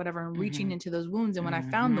again, or whatever. I'm reaching into those wounds. And when I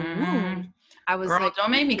found the wound, I was like,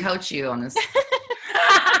 don't make me coach you on this.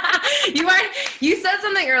 You said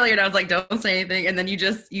something earlier and I was like, don't say anything. And then you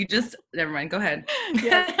just, never mind. Go ahead.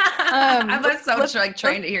 Yeah. I'm so like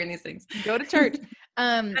trained to hearing these things. Go to church.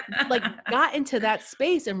 like got into that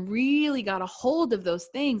space and really got a hold of those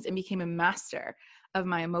things and became a master of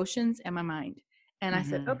my emotions and my mind. And I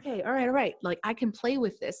said, okay, all right. Like I can play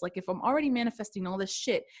with this. Like if I'm already manifesting all this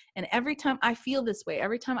shit, and every time I feel this way,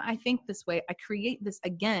 every time I think this way, I create this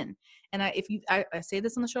again. And I say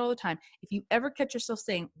this on the show all the time. If you ever catch yourself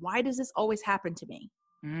saying, why does this always happen to me?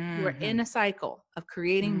 You are in a cycle of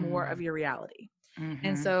creating more of your reality.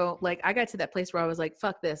 And so like, I got to that place where I was like,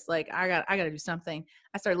 fuck this. Like I got to do something.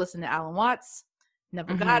 I started listening to Alan Watts,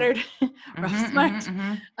 Neville Goddard, Ross Smart,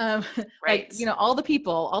 like, you know, all the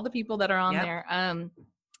people that are on there, and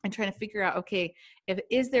trying to figure out, okay,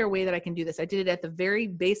 is there a way that I can do this? I did it at the very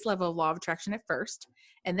base level of law of attraction at first.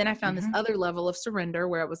 And then I found this other level of surrender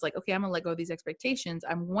where it was like, okay, I'm gonna let go of these expectations.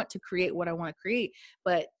 I want to create what I want to create,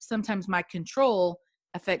 but sometimes my control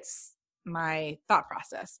affects my thought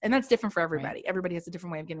process. And that's different for everybody. Right. Everybody has a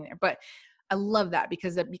different way of getting there. But I love that,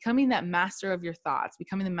 because becoming that master of your thoughts,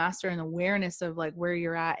 becoming the master and awareness of like where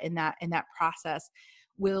you're at in that process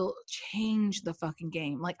will change the fucking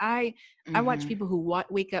game. Like I watch people who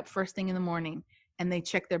wake up first thing in the morning and they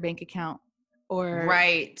check their bank account, or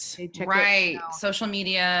they check social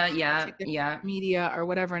media, media or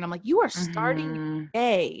whatever. And I'm like, you are starting your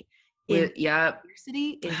day in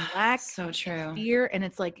adversity, in lack, so true, fear, and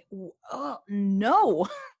it's like, oh no.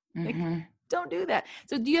 Like, don't do that.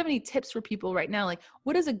 So do you have any tips for people right now? Like,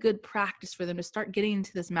 what is a good practice for them to start getting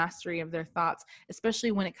into this mastery of their thoughts,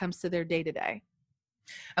 especially when it comes to their day-to-day?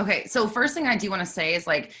 Okay. So first thing I do want to say is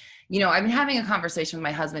like, you know, I've been having a conversation with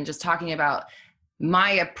my husband, just talking about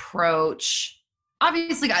my approach.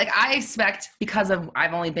 Obviously, like I expect, because of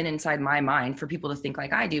I've only been inside my mind, for people to think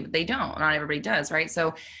like I do, but they don't. Not everybody does. Right.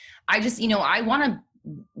 So I just, you know, I want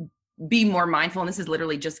to be more mindful, and this is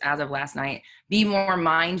literally just as of last night, be more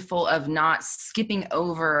mindful of not skipping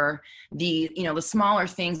over the, you know, the smaller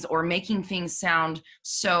things, or making things sound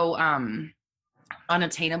so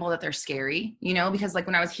unattainable that they're scary, you know, because like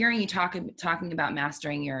when I was hearing you talking about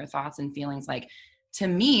mastering your thoughts and feelings, like to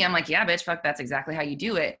me, I'm like, yeah, bitch, fuck, that's exactly how you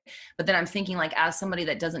do it. But then I'm thinking, like, as somebody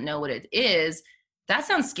that doesn't know what it is, that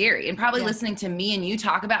sounds scary. And probably listening to me and you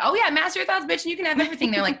talk about, oh yeah, master your thoughts, bitch, and you can have everything.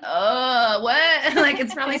 They're like, oh, what? Like,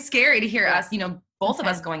 it's probably scary to hear us, you know, both of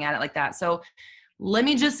us going at it like that. So let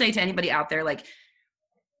me just say to anybody out there, like,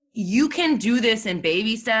 you can do this in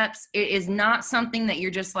baby steps. It is not something that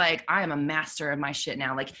you're just like, I am a master of my shit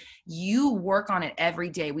now. Like, you work on it every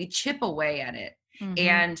day. We chip away at it.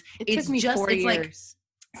 And it's just, it's like,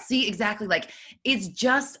 see, exactly. Like, it's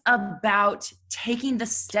just about taking the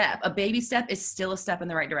step. A baby step is still a step in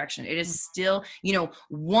the right direction. It is still, you know,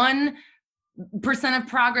 1% of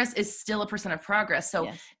progress is still a percent of progress.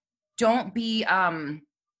 So don't be,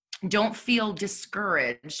 don't feel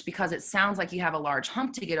discouraged because it sounds like you have a large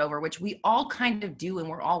hump to get over, which we all kind of do. And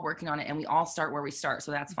we're all working on it, and we all start where we start.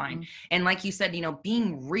 So that's fine. And like you said, you know,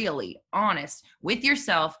 being really honest with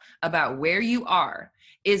yourself about where you are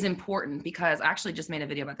is important, because I actually just made a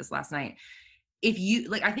video about this last night. If you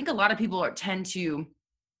like, I think a lot of people tend to,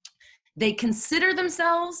 they consider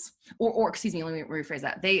themselves, or excuse me, let me rephrase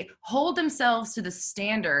that. They hold themselves to the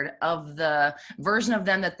standard of the version of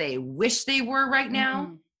them that they wish they were right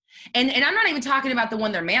now. And I'm not even talking about the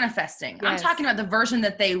one they're manifesting. I'm talking about the version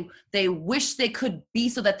that they wish they could be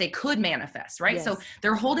so that they could manifest, right? So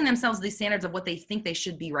they're holding themselves to the standards of what they think they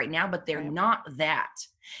should be right now, but they're not that.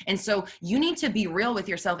 And so you need to be real with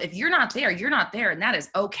yourself. If you're not there, you're not there. And that is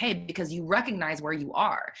okay, because you recognize where you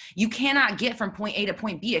are. You cannot get from point A to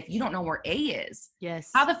point B if you don't know where A is.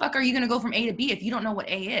 How the fuck are you going to go from A to B if you don't know what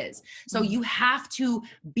A is? So you have to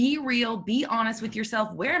be real, be honest with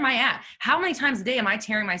yourself. Where am I at? How many times a day am I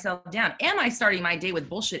tearing myself down? Am I starting my day with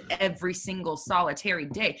bullshit every single solitary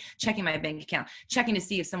day? Checking my bank account, checking to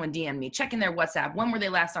see if someone DM'd me, checking their WhatsApp. When were they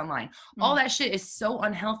last online? All that shit is so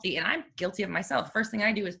unhealthy. And I'm guilty of myself. First thing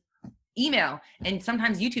I do is email and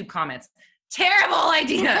sometimes YouTube comments. Terrible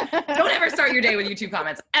idea. Don't ever start your day with YouTube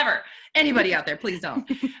comments, ever. Anybody out there, please don't.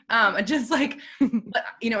 Just like, but,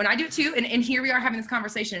 you know, and I do it too. And here we are having this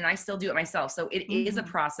conversation, and I still do it myself. So it is a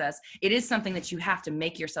process. It is something that you have to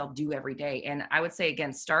make yourself do every day. And I would say,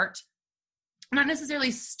 again, not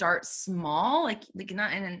necessarily start small, like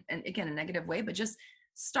not in again, a negative way, but just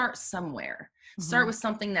start somewhere. Start with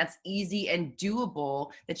something that's easy and doable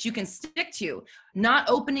that you can stick to. Not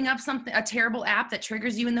opening up a terrible app that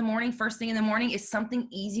triggers you in the morning, first thing in the morning, is something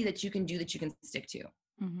easy that you can do, that you can stick to.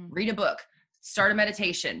 Read a book, start a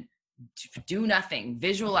meditation, do nothing,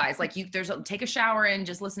 visualize, like take a shower and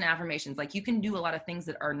just listen to affirmations. Like, you can do a lot of things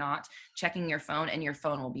that are not checking your phone, and your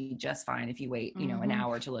phone will be just fine if you wait, you know, an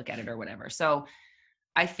hour to look at it or whatever. So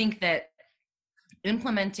I think that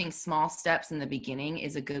implementing small steps in the beginning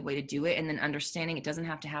is a good way to do it. And then understanding it doesn't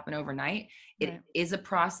have to happen overnight. It is a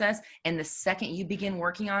process. And the second you begin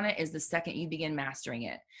working on it is the second you begin mastering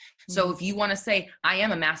it. So if you want to say, I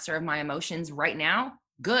am a master of my emotions right now,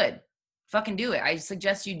 good. Fucking do it. I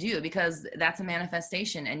suggest you do, because that's a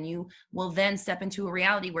manifestation, and you will then step into a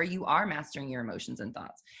reality where you are mastering your emotions and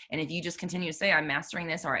thoughts. And if you just continue to say, I'm mastering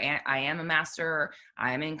this, or I am a master, or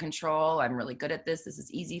I am in control, I'm really good at this, this is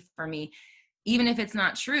easy for me. Even if it's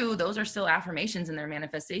not true, those are still affirmations and their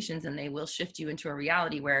manifestations, and they will shift you into a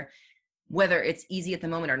reality where, whether it's easy at the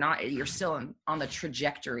moment or not, you're still on the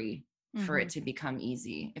trajectory for it to become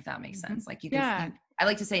easy, if that makes sense. Like you can, I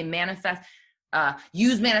like to say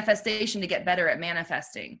use manifestation to get better at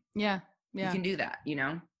manifesting. Yeah. You can do that, you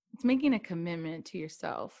know? It's making a commitment to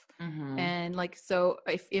yourself. And like, so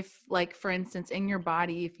if like, for instance, in your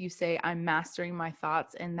body, if you say, I'm mastering my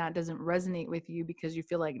thoughts, and that doesn't resonate with you because you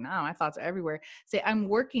feel like, no, my thoughts are everywhere, say, I'm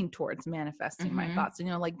working towards manifesting my thoughts. And,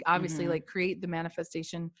 you know, like, obviously like create the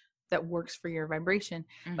manifestation that works for your vibration,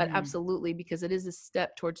 but absolutely, because it is a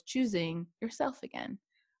step towards choosing yourself again.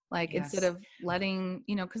 Like, instead of letting,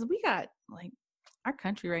 you know, cause we got like, our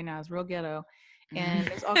country right now is real ghetto, and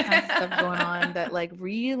there's all kinds of stuff going on that like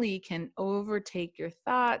really can overtake your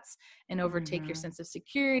thoughts and overtake your sense of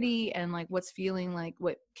security and like what's feeling like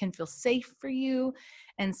what can feel safe for you.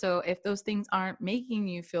 And so if those things aren't making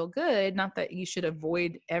you feel good, not that you should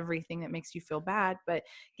avoid everything that makes you feel bad, but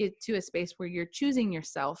get to a space where you're choosing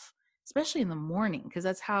yourself, especially in the morning, because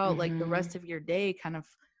that's how like the rest of your day kind of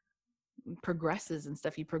progresses and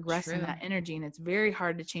stuff. You progress in that energy, and it's very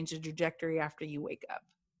hard to change the trajectory after you wake up.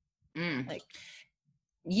 Like,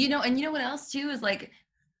 you know, and you know what else too is like,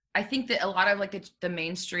 I think that a lot of like the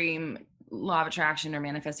mainstream law of attraction or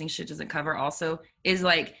manifesting shit doesn't cover also is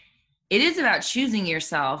like, it is about choosing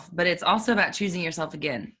yourself, but it's also about choosing yourself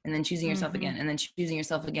again, and then choosing yourself again, and then choosing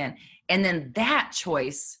yourself again. And then that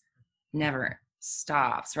choice never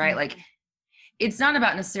stops, right? Like, it's not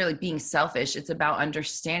about necessarily being selfish. It's about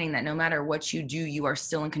understanding that no matter what you do, you are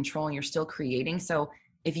still in control and you're still creating. So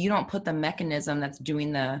if you don't put the mechanism that's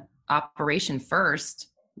doing the operation first,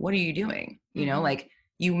 what are you doing? You know, like,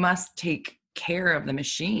 you must take care of the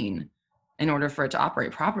machine in order for it to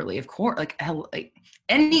operate properly. Of course, like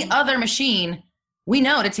any other machine, we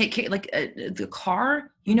know to take care, like the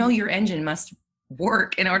car, you know, your engine must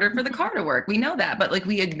work in order for the car to work. We know that, but like,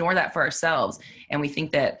 we ignore that for ourselves. And we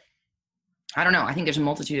think that, I don't know, I think there's a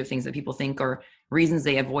multitude of things that people think, or reasons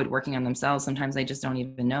they avoid working on themselves. Sometimes they just don't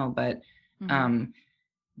even know, but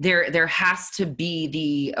there has to be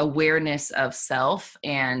the awareness of self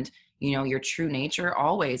and, you know, your true nature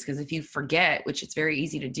always. Because if you forget, which it's very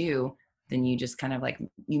easy to do, then you just kind of like,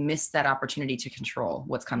 you miss that opportunity to control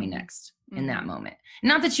what's coming next in that moment.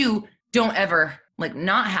 Not that you don't ever like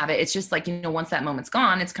not have it. It's just like, you know, once that moment's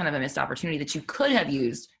gone, it's kind of a missed opportunity that you could have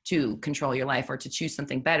used to control your life or to choose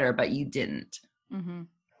something better, but you didn't.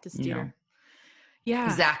 To steer. You know? Yeah.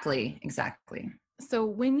 Exactly. So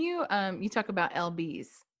when you talk about LBs,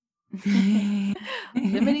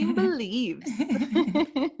 limiting beliefs.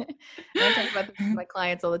 I talk about this with my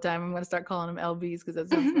clients all the time. I'm going to start calling them LBs because that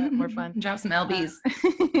sounds more fun. Drop some LBs.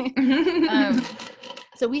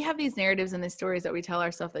 So we have these narratives and these stories that we tell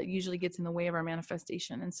ourselves that usually gets in the way of our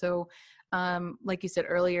manifestation. And so, like you said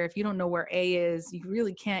earlier, if you don't know where A is, you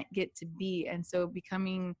really can't get to B. And so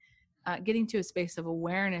getting to a space of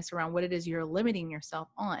awareness around what it is you're limiting yourself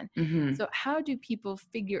on. So how do people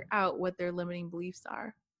figure out what their limiting beliefs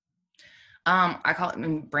are? I call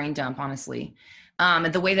it brain dump, honestly.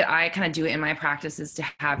 And the way that I kind of do it in my practice is to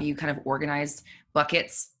have you kind of organized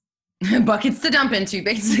buckets to dump into,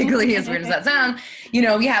 basically, as weird as that sound. You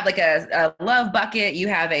know, we have like a love bucket, you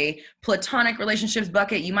have a platonic relationships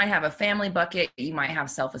bucket, you might have a family bucket, you might have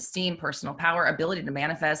self-esteem, personal power, ability to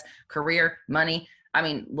manifest, career, money. I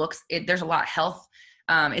mean, looks, there's a lot, health.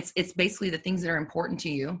 It's basically the things that are important to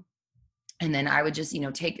you. And then I would just, you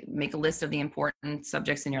know, make a list of the important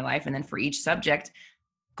subjects in your life. And then for each subject,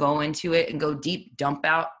 go into it and go deep, dump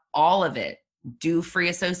out all of it, do free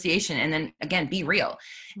association. And then again, be real.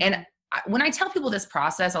 And when I tell people this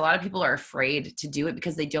process, a lot of people are afraid to do it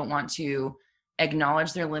because they don't want to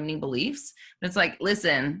acknowledge their limiting beliefs. But it's like,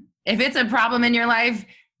 listen, if it's a problem in your life,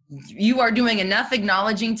 you are doing enough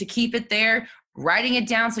acknowledging to keep it there. Writing it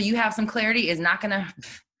down so you have some clarity is not going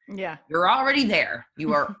to, you're already there.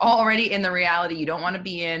 You are already in the reality you don't want to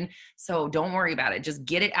be in. So don't worry about it. Just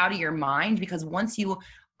get it out of your mind, because once you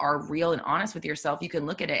are real and honest with yourself, you can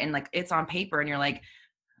look at it and like, it's on paper and you're like,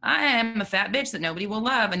 I am a fat bitch that nobody will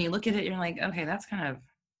love. And you look at it and you're like, okay, that's kind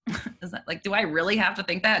of Is that like, do I really have to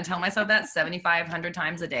think that and tell myself that 7,500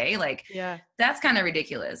 times a day? Like, Yeah. That's kind of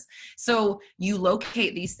ridiculous. So you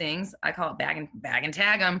locate these things. I call it bag and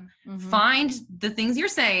tag them. Find the things you're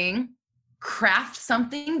saying, craft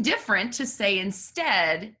something different to say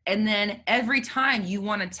instead. And then every time you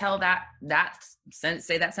want to tell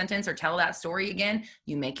say that sentence or tell that story again,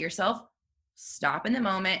 you make yourself stop in the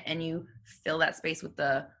moment and you fill that space with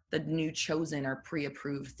the new chosen or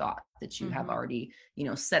pre-approved thought that you have already,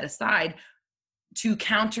 set aside to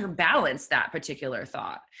counterbalance that particular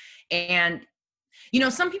thought. And,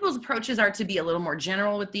 some people's approaches are to be a little more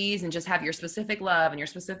general with these and just have your specific love and your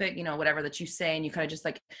specific, whatever that you say, and you kind of just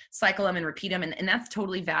like cycle them and repeat them. And that's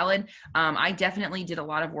totally valid. I definitely did a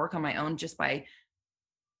lot of work on my own just by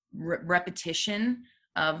repetition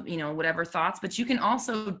of, whatever thoughts, but you can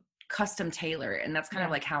also custom tailor. And that's kind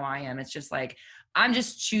of like how I am. It's just like, I'm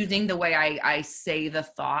just choosing the way I say the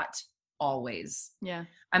thought always. Yeah.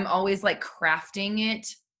 I'm always like crafting it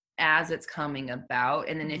as it's coming about.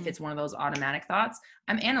 And then if it's one of those automatic thoughts,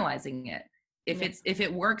 I'm analyzing it. If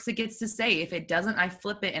it works, it gets to say. If it doesn't, I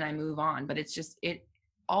flip it and I move on. But it's just, it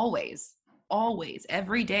always,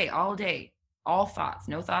 every day, all day, all thoughts,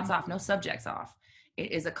 no thoughts off, no subjects off.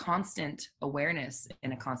 It is a constant awareness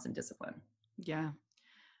and a constant discipline. Yeah.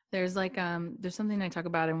 There's like, there's something I talk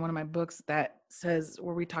about in one of my books that says,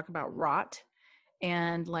 where we talk about rot.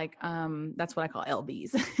 And like, that's what I call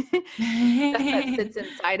LBs. that sits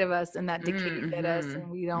inside of us and that decays at us, and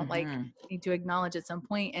we don't like need to acknowledge at some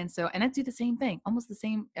point. And I do the same thing, almost the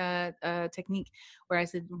same technique, where I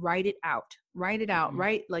said, write it out,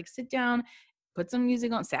 write, like sit down, put some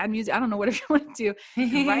music on, sad music, I don't know, whatever you want to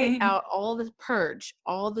do, write out all the purge,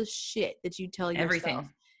 all the shit that you tell yourself. Everything.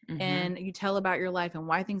 And you tell about your life and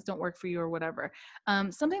why things don't work for you or whatever.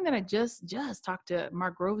 Something that I just talked to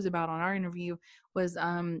Mark Groves about on our interview was,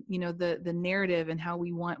 the narrative and how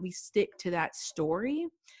we stick to that story.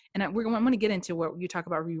 And I'm going to get into what you talk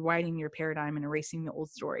about, rewriting your paradigm and erasing the old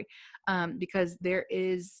story, because there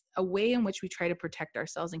is a way in which we try to protect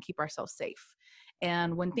ourselves and keep ourselves safe.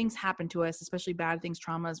 And when things happen to us, especially bad things,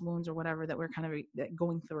 traumas, wounds, or whatever that we're kind of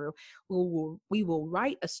going through, we will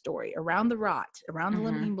write a story around the rot, around the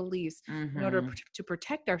limiting beliefs, in order to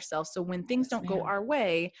protect ourselves. So when things don't go our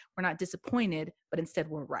way, we're not disappointed, but instead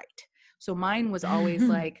we're right. So mine was always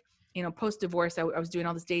like, post-divorce, I was doing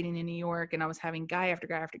all this dating in New York, and I was having guy after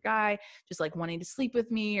guy after guy, just like wanting to sleep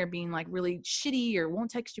with me or being like really shitty or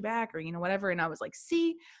won't text you back or, whatever. And I was like,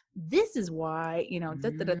 see, this is why,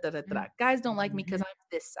 guys don't like me because I'm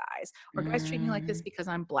this size, or guys treat me like this because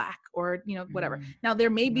I'm black, or, whatever. Now there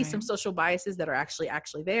may be some social biases that are actually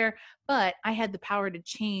there, but I had the power to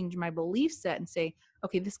change my belief set and say,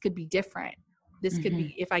 okay, this could be different. This could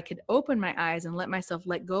be, if I could open my eyes and let myself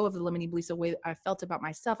let go of the limiting beliefs, the way I felt about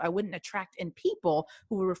myself, I wouldn't attract in people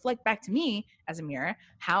who would reflect back to me as a mirror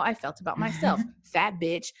how I felt about myself. Fat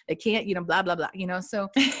bitch that can't, blah, blah, blah, so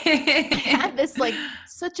I had this like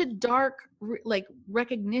such a dark like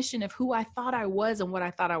recognition of who I thought I was and what I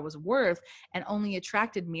thought I was worth, and only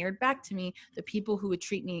attracted mirrored back to me the people who would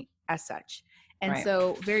treat me as such. And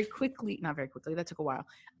so not very quickly, that took a while.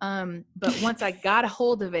 But once I got a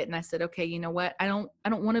hold of it and I said, okay, you know what? I don't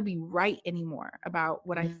want to be right anymore about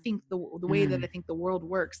what I think the way that I think the world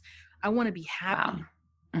works. I want to be happy.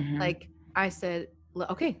 Wow. Like I said,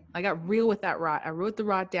 okay, I got real with that rot. I wrote the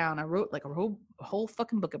rot down. I wrote like a whole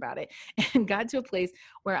fucking book about it, and got to a place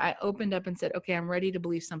where I opened up and said, okay, I'm ready to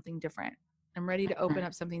believe something different. I'm ready to open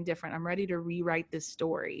up something different. I'm ready to rewrite this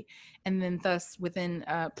story. And then thus within,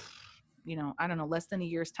 I don't know, less than a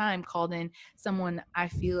year's time, called in someone I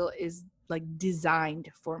feel is like designed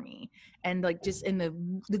for me. And like just in the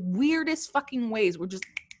weirdest fucking ways, we're just,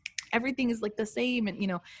 everything is like the same. And,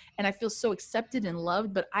 and I feel so accepted and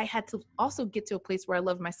loved, but I had to also get to a place where I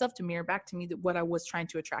love myself to mirror back to me what I was trying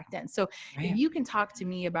to attract in. So if you can talk to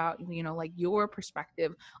me about, like your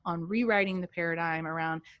perspective on rewriting the paradigm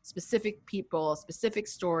around specific people, specific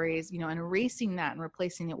stories, and erasing that and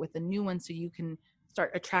replacing it with a new one so you can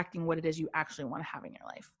start attracting what it is you actually want to have in your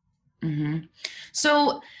life.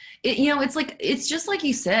 So, it's just like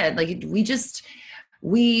you said, like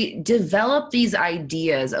we develop these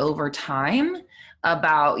ideas over time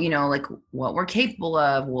about, like what we're capable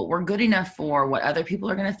of, what we're good enough for, what other people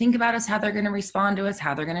are going to think about us, how they're going to respond to us,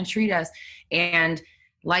 how they're going to treat us. And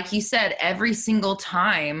like you said, every single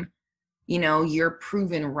time, you're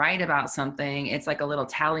proven right about something, it's like a little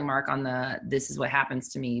tally mark on this is what happens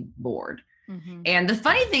to me board. And the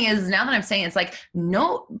funny thing is, now that I'm saying, it's like,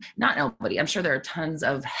 not nobody. I'm sure there are tons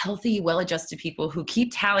of healthy, well-adjusted people who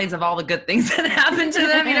keep tallies of all the good things that happen to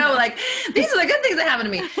them, like these are the good things that happen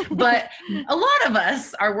to me. But a lot of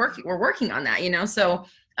us we're working on that, So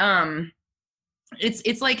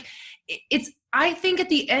It's like, I think at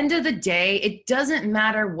the end of the day, it doesn't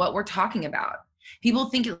matter what we're talking about. People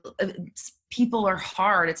think people are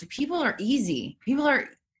hard. It's like, people are easy.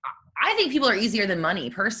 I think people are easier than money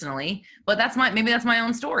personally, but maybe that's my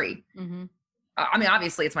own story. Mm-hmm. I mean,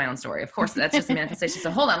 obviously it's my own story. Of course, that's just a manifestation. So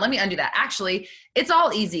hold on, let me undo that. Actually, it's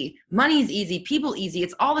all easy. Money's easy, people easy.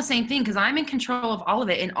 It's all the same thing because I'm in control of all of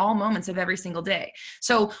it in all moments of every single day.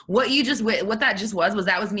 So what that just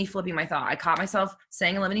was me flipping my thought. I caught myself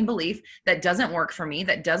saying a limiting belief that doesn't work for me,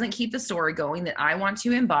 that doesn't keep the story going that I want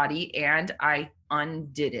to embody, and I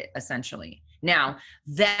undid it essentially. Now,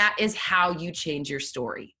 that is how you change your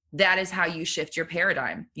story. That is how you shift your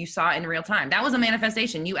paradigm. You saw it in real time. That was a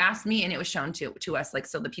manifestation. You asked me and it was shown to us, like,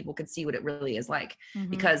 so that people could see what it really is like,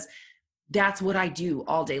 because that's what I do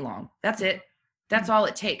all day long. That's it. That's all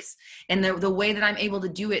it takes. And the way that I'm able to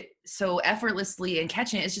do it so effortlessly and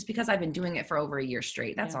catching it is just because I've been doing it for over a year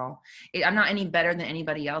straight. That's all. I'm not any better than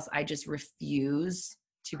anybody else. I just refuse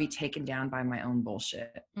to be taken down by my own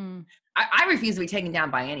bullshit. I refuse to be taken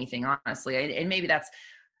down by anything, honestly. And maybe that's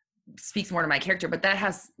speaks more to my character, but that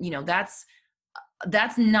has,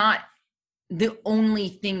 that's not the only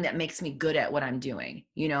thing that makes me good at what I'm doing,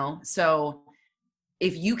 So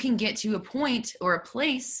if you can get to a point or a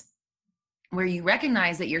place where you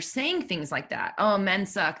recognize that you're saying things like that, oh, men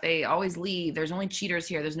suck, they always leave, there's only cheaters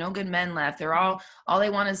here, there's no good men left, they're all they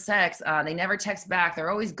want is sex, they never text back,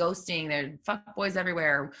 they're always ghosting, they're fuck boys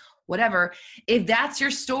everywhere, whatever. If that's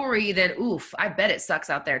your story, then oof, I bet it sucks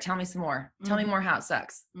out there. Tell me some more. Tell me more how it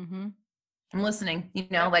sucks. I'm listening,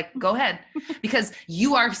 like, go ahead, because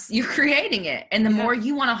you're creating it. And the more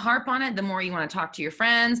you want to harp on it, the more you want to talk to your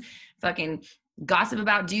friends, fucking gossip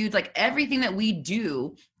about dudes, like everything that we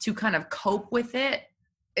do to kind of cope with it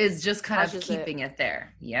is just kind of keeping it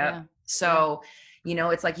there. Yeah. So,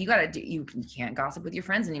 it's like, you can't gossip with your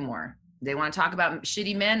friends anymore. They want to talk about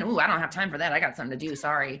shitty men. Ooh, I don't have time for that. I got something to do.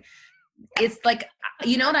 Sorry. It's like,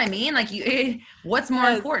 you know what I mean? Like, what's more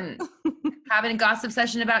important? Having a gossip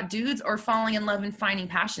session about dudes or falling in love and finding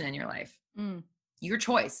passion in your life? Your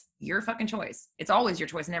choice, your fucking choice. It's always your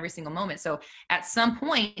choice in every single moment. So at some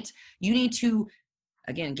point you need to,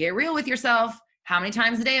 again, get real with yourself. How many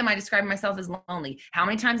times a day am I describing myself as lonely? How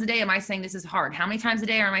many times a day am I saying this is hard? How many times a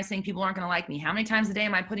day am I saying people aren't going to like me? How many times a day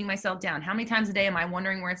am I putting myself down? How many times a day am I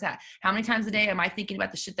wondering where it's at? How many times a day am I thinking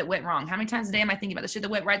about the shit that went wrong? How many times a day am I thinking about the shit that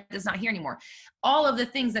went right that's not here anymore? All of the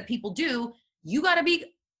things that people do, you got to be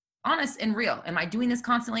honest and real. Am I doing this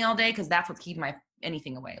constantly all day? Because that's what's keeping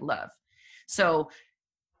anything away. Love. So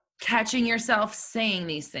catching yourself saying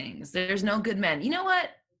these things, there's no good men. You know what?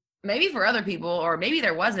 Maybe for other people, or maybe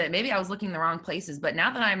there wasn't, maybe I was looking in the wrong places, but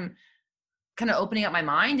now that I'm kind of opening up my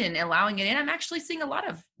mind and allowing it in, I'm actually seeing a lot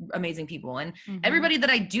of amazing people, and everybody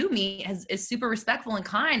that I do meet is super respectful and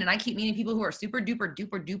kind. And I keep meeting people who are super duper,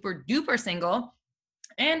 duper, duper, duper single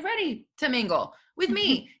and ready to mingle with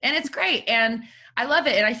me. And it's great. And I love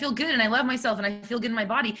it. And I feel good. And I love myself. And I feel good in my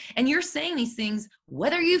body. And you're saying these things,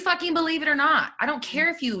 whether you fucking believe it or not. I don't care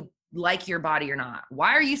if you like your body or not.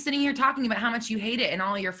 Why are you sitting here talking about how much you hate it and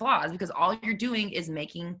all your flaws? Because all you're doing is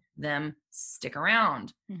making them stick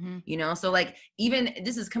around, So like, even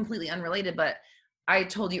this is completely unrelated, but I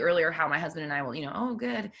told you earlier how my husband and I will, oh,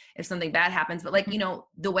 good if something bad happens. But like,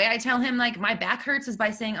 the way I tell him, like, my back hurts is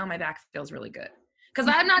by saying, oh, my back feels really good. Because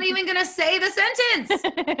I'm not even going to say the sentence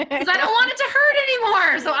because I don't want it to hurt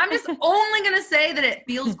anymore. So I'm just only going to say that it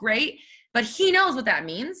feels great, but he knows what that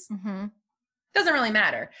means. Doesn't really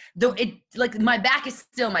matter. Though my back is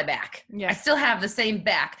still my back. Yeah. I still have the same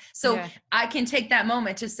back. So I can take that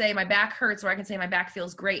moment to say my back hurts, or I can say my back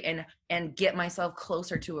feels great, and get myself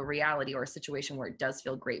closer to a reality or a situation where it does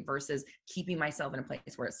feel great versus keeping myself in a place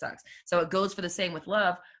where it sucks. So it goes for the same with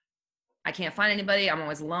love. I can't find anybody. I'm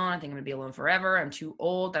always alone. I think I'm gonna be alone forever. I'm too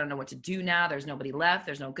old. I don't know what to do now. There's nobody left.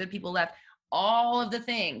 There's no good people left. All of the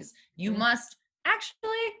things you must actually,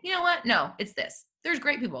 you know what? No, it's this. There's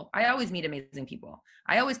great people. I always meet amazing people.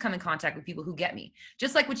 I always come in contact with people who get me.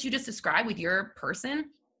 Just like what you just described with your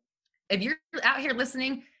person. If you're out here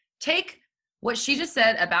listening, take what she just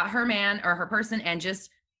said about her man or her person and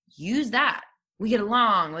just use that. We get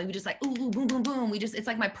along. Like, we just like, ooh, boom, boom, boom. It's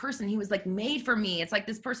like my person. He was like made for me. It's like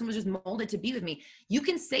this person was just molded to be with me. You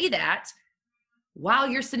can say that while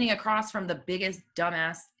you're sitting across from the biggest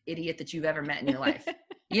dumbass idiot that you've ever met in your life.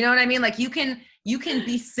 You know what I mean? Like, you can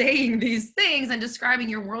be saying these things and describing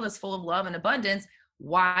your world as full of love and abundance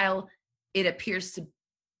while it appears to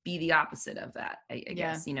be the opposite of that, I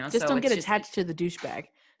guess, Just don't get attached to the douchebag.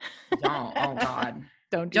 Don't. Oh God.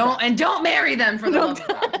 Don't marry them for the love of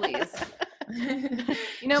God, please.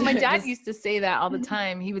 You know, my dad Just- used to say that all the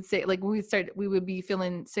time. He would say, like, we would be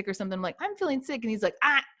feeling sick or something. I'm like, I'm feeling sick. And he's like,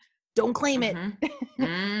 don't claim it.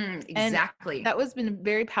 Exactly. That was been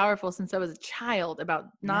very powerful since I was a child about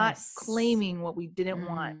not Yes. claiming what we didn't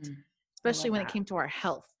want, especially when it came to our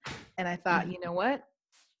health. And I thought, you know what?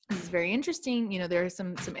 This is very interesting. You know, there are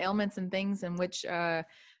some ailments and things in which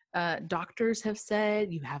doctors have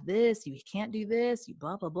said, you have this, you can't do this, you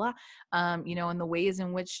blah, blah, blah. You know, and the ways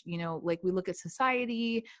in which, you know, like we look at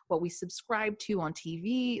society, what we subscribe to on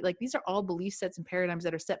TV, like these are all belief sets and paradigms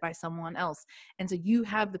that are set by someone else. And so you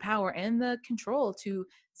have the power and the control to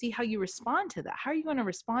see how you respond to that. How are you going to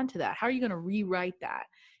respond to that? How are you going to rewrite that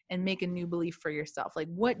and make a new belief for yourself? Like,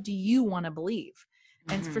 what do you want to believe?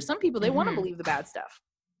 And for some people, they want to believe the bad stuff.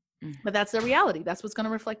 But that's the reality. That's what's going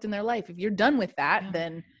to reflect in their life. If you're done with that,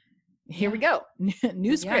 then here we go.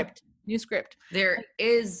 New script. There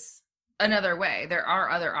is another way. There are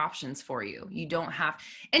other options for you. You don't have,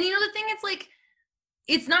 and you know, the thing, it's like,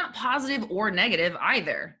 it's not positive or negative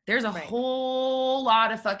either. There's a whole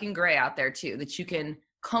lot of fucking gray out there too, that you can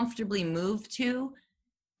comfortably move to.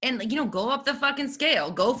 And, you know, go up the fucking scale,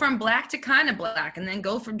 go from black to kind of black, and then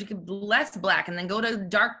go from less black, and then go to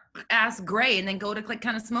dark ass gray, and then go to like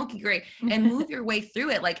kind of smoky gray, and move your way through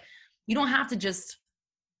it. Like, you don't have to just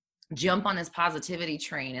jump on this positivity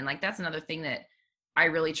train. And like, that's another thing that I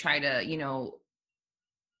really try to, you know,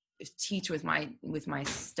 teach with my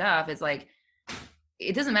stuff. It's like,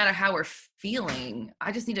 it doesn't matter how we're feeling.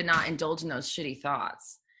 I just need to not indulge in those shitty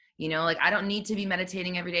thoughts. You know, like, I don't need to be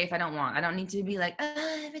meditating every day if I don't want. I don't need to be like,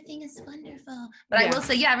 everything is wonderful. But I will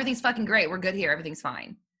say, yeah, everything's fucking great. We're good here. Everything's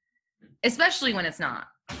fine. Especially when it's not.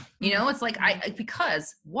 You know, it's like,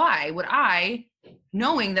 because why would I,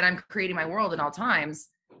 knowing that I'm creating my world at all times,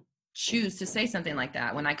 choose to say something like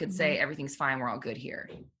that when I could say everything's fine, we're all good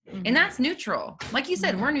here? And that's neutral. Like you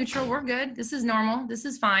said, we're neutral. We're good. This is normal. This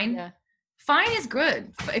is fine. Yeah. Fine is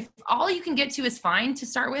good. If all you can get to is fine to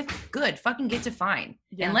start with, good. Fucking get to fine.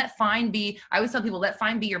 Yeah. And let fine be, I always tell people, let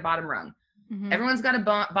fine be your bottom rung. Everyone's got a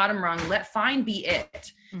bottom rung. Let fine be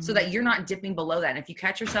it, so that you're not dipping below that. And if you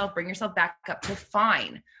catch yourself, bring yourself back up to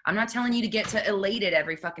fine. I'm not telling you to get to elated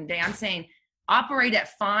every fucking day. I'm saying operate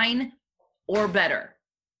at fine or better.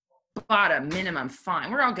 Bottom, minimum,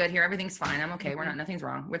 fine. We're all good here. Everything's fine. I'm okay. We're not, nothing's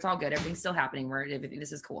wrong. It's all good. Everything's still happening.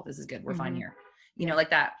 This is cool. This is good. We're fine here. You know, like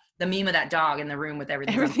that, the meme of that dog in the room with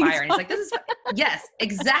everything's on fire. And he's like, this is, yes,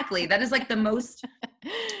 exactly. That is like the most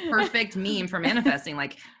perfect meme for manifesting.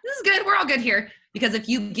 Like, this is good. We're all good here. Because if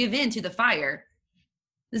you give in to the fire,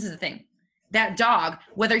 this is the thing, that dog,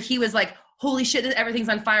 whether he was like, holy shit, everything's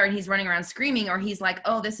on fire and he's running around screaming, or he's like,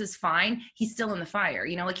 oh, this is fine, he's still in the fire.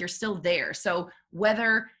 You know, like, you're still there. So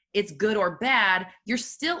whether it's good or bad, you're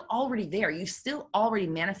still already there. You still already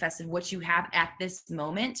manifested what you have at this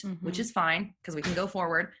moment, which is fine because we can go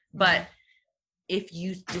forward. But if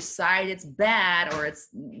you decide it's bad or it's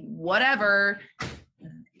whatever,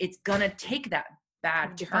 it's gonna take that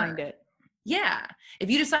bad turn. Find it. Yeah. If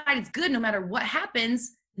you decide it's good no matter what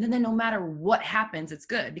happens, then no matter what happens, it's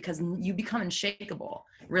good, because you become unshakable.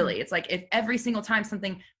 Really. It's like, if every single time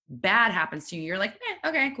something bad happens to you, you're like,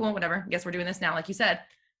 okay, cool, whatever. Guess we're doing this now. Like you said,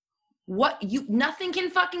 nothing can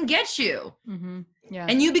fucking get you. Yeah.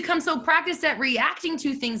 And you become so practiced at reacting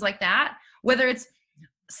to things like that, whether it's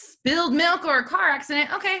spilled milk or a car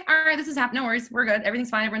accident. Okay, all right, this has happened. No worries. We're good. Everything's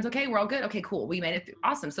fine. Everyone's okay. We're all good. Okay, cool. We made it through.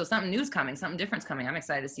 Awesome. So something new's coming, something different's coming. I'm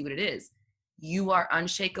excited to see what it is. You are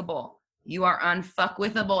unshakable. You are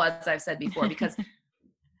unfuckwithable, as I've said before, because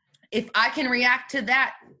if I can react to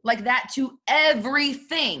that, like that, to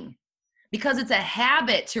everything, because it's a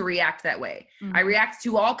habit to react that way. I react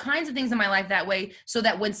to all kinds of things in my life that way, so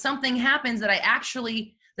that when something happens that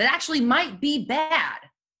actually might be bad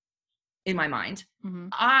in my mind,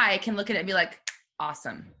 I can look at it and be like,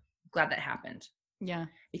 awesome, glad that happened. Yeah.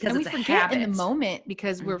 Because and it's we a forget habit in the moment,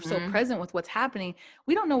 because we're so present with what's happening.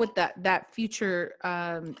 We don't know what that future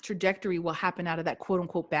trajectory will happen out of that quote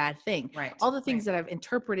unquote bad thing. Right. All the things that I've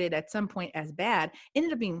interpreted at some point as bad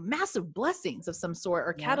ended up being massive blessings of some sort,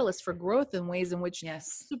 or catalysts for growth in ways in which I'm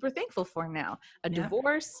super thankful for now. A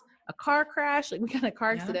divorce, a car crash. Like, we got in a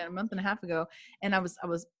car accident a month and a half ago, and I was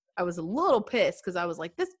a little pissed because I was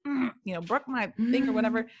like, this, broke my thing or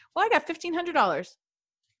whatever. Well, I got $1,500.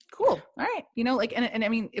 Cool. All right. You know, like, and I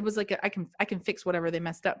mean, it was like, I can fix whatever they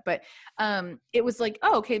messed up, but it was like,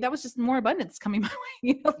 oh, okay, that was just more abundance coming my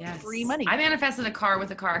way, free money. I manifested a car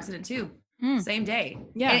with a car accident too. Same day.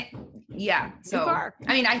 Yeah. So, I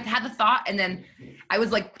mean, I had the thought, and then I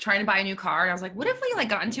was like trying to buy a new car, and I was like, what if we like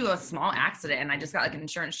got into a small accident and I just got like an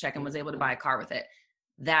insurance check and was able to buy a car with it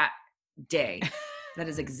that day? That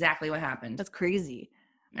is exactly what happened. That's crazy.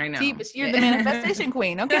 I know. See, but you're the manifestation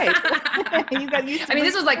queen. Okay. You got used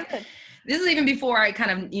to this is even before I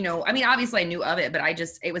kind of, obviously I knew of it, but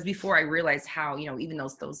it was before I realized how, even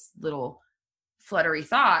those little fluttery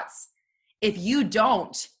thoughts, if you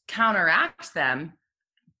don't counteract them,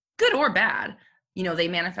 good or bad, they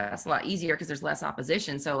manifest a lot easier because there's less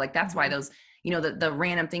opposition. So like, that's why those, the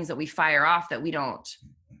random things that we fire off that we don't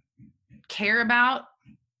care about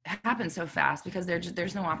happen so fast, because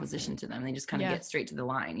there's no opposition to them. They just kind of get straight to the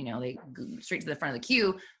line, they go straight to the front of the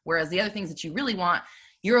queue. Whereas the other things that you really want,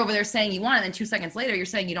 you're over there saying you want it, and then 2 seconds later you're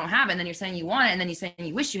saying you don't have it, and then you're saying you want it, and then you're saying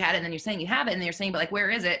you wish you had it, and then you're saying you have it, and then you're saying, but like,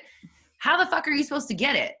 where is it? How the fuck are you supposed to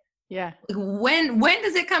get it? Yeah. Like, when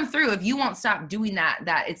does it come through if you won't stop doing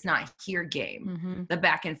that it's not here game, the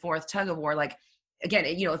back and forth tug of war? Like, again,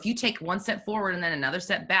 if you take one step forward and then another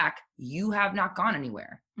step back, you have not gone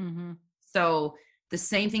anywhere. So the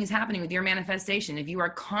same thing's happening with your manifestation. If you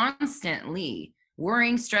are constantly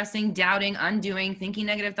worrying, stressing, doubting, undoing, thinking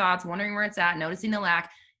negative thoughts, wondering where it's at, noticing the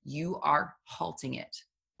lack, you are halting it.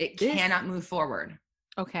 It cannot move forward.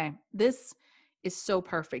 Okay. This is so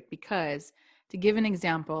perfect, because to give an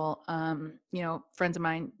example, friends of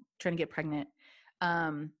mine trying to get pregnant.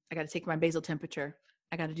 I got to take my basal temperature.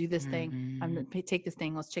 I got to do this thing. I'm going to take this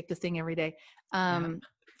thing. Let's check this thing every day.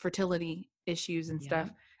 Fertility issues and stuff.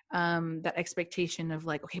 That expectation of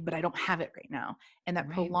like, okay, but I don't have it right now. And that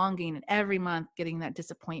prolonging, and every month getting that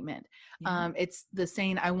disappointment. It's the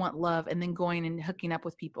saying, I want love, and then going and hooking up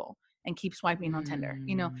with people and keep swiping on Tinder,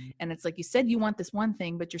 and it's like, you said you want this one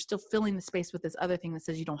thing, but you're still filling the space with this other thing that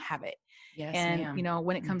says you don't have it. Yes, and ma'am.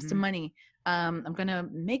 When it comes to money, I'm going to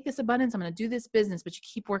make this abundance. I'm going to do this business, but you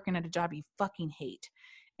keep working at a job you fucking hate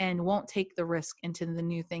and won't take the risk into the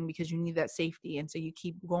new thing because you need that safety. And so you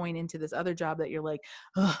keep going into this other job that you're like,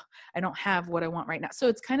 oh, I don't have what I want right now. So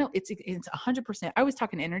it's 100%. I was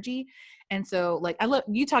talking energy. And so like, I love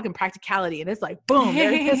you talking practicality, and it's like, boom,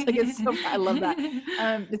 I love that.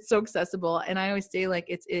 It's so accessible. And I always say like,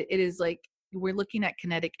 it is like, we're looking at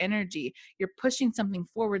kinetic energy. You're pushing something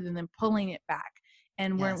forward and then pulling it back.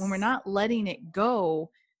 And when we're not letting it go,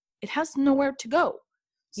 it has nowhere to go.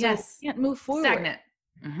 So it can't move forward. Stagnant.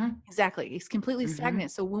 Exactly. It's completely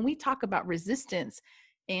stagnant. So when we talk about resistance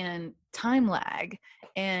and time lag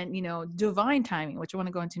and, divine timing, which I want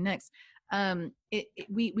to go into next,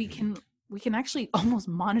 we can actually almost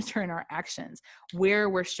monitor in our actions where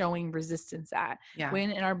we're showing resistance at,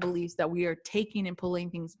 when in our beliefs that we are taking and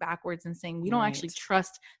pulling things backwards and saying, we don't actually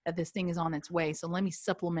trust that this thing is on its way. So let me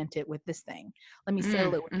supplement it with this thing. Let me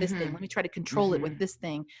settle it with this thing. Let me try to control it with this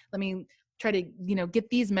thing. Let me try to, get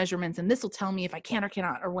these measurements, and this will tell me if I can or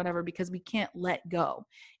cannot or whatever, because we can't let go.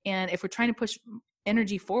 And if we're trying to push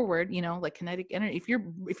energy forward, like kinetic energy, if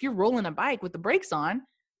you're rolling a bike with the brakes on,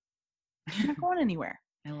 you're not going anywhere.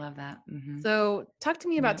 I love that. So talk to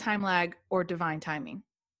me about time lag or divine timing.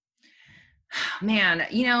 Man,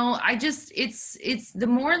 it's the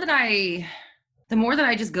more that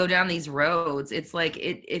I just go down these roads, it's like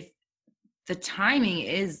if the timing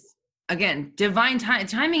is, again, divine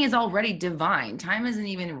timing is already divine. Time isn't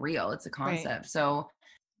even real. It's a concept. Right. So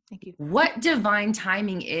thank you. What divine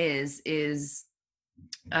timing is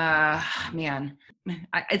man,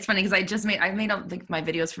 it's funny because I made my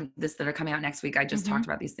videos from this that are coming out next week. I just talked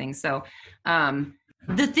about these things. So, so I'm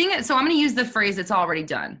going to use the phrase, it's already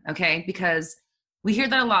done. Okay. Because we hear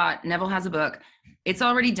that a lot. Neville has a book. It's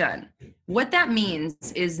already done. What that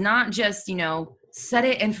means is not just, set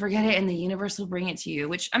it and forget it and the universe will bring it to you,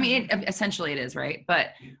 which essentially it is, right? But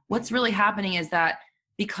what's really happening is that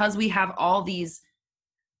because we have all these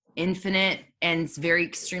infinite and very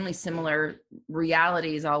extremely similar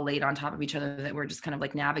realities all laid on top of each other that we're just kind of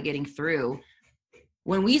like navigating through,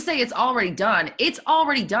 when we say it's already done, it's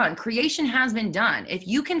already done. Creation has been done. If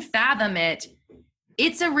you can fathom it,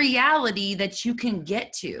 it's a reality that you can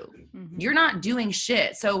get to. You're not doing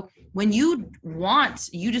shit. So when you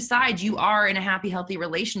decide you are in a happy, healthy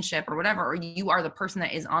relationship or whatever, or you are the person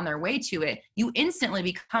that is on their way to it, you instantly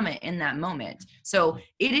become it in that moment. So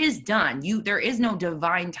it is done. There is no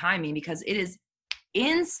divine timing because it is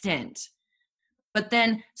instant. But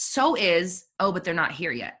then but they're not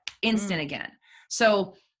here yet. Instant again.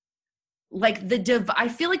 So like I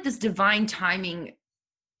feel like this divine timing,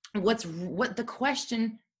 what the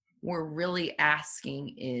question we're really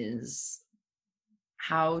asking is,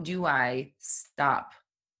 how do I stop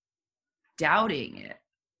doubting it,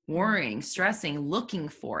 worrying, stressing, looking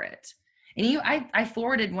for it? And I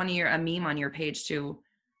forwarded a meme on your page to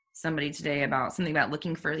somebody today about something about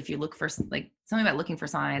looking for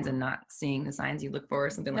signs and not seeing the signs you look for, or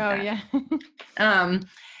something like that. Yeah.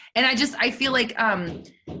 And I feel like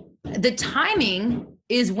the timing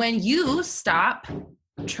is when you stop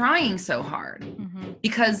trying so hard.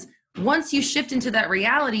 Because once you shift into that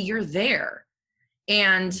reality, you're there.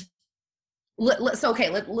 And so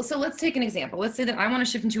let's take an example. Let's say that I want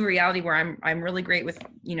to shift into a reality where I'm really great with,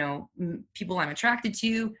 you know, people I'm attracted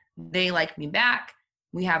to. They like me back.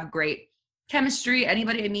 We have great chemistry.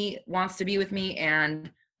 Anybody I meet wants to be with me.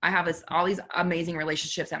 And I have all these amazing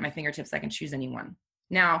relationships at my fingertips. I can choose anyone.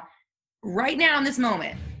 Now, right now in this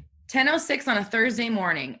moment, 10:06 on a Thursday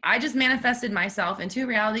morning, I just manifested myself into a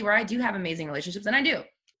reality where I do have amazing relationships, and I do.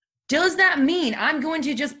 Does that mean I'm going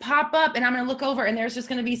to just pop up and I'm going to look over and there's just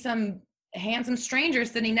going to be some handsome stranger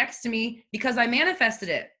sitting next to me because I manifested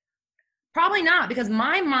it? Probably not, because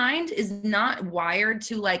my mind is not wired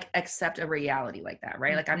to like accept a reality like that,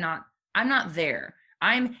 right? Like I'm not there.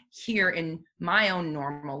 I'm here in my own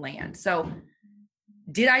normal land. So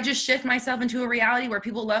did I just shift myself into a reality where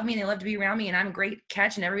people love me and they love to be around me and I'm a great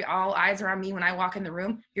catch and all eyes are on me when I walk in the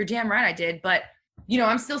room? You're damn right I did. But, you know,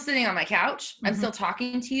 I'm still sitting on my couch. I'm still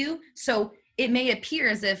talking to you. So it may appear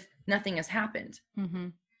as if nothing has happened.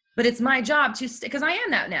 But it's my job to because I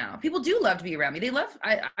am that now. People do love to be around me. They love,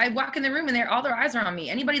 I walk in the room and all their eyes are on me.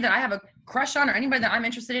 Anybody that I have a crush on or anybody that I'm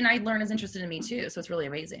interested in, I learn is interested in me too. So it's really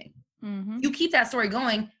amazing. You keep that story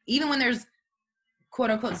going, even when there's quote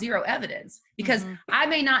unquote zero evidence, because I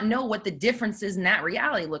may not know what the differences in that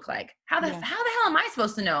reality look like. How the hell am I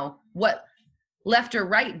supposed to know what left or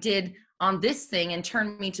right did on this thing and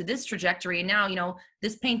turned me to this trajectory? And now, you know,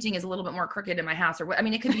 this painting is a little bit more crooked in my house, or what? I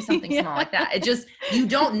mean, it could be something small like that. It just, you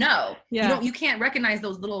don't know. You can't recognize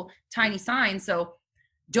those little tiny signs. So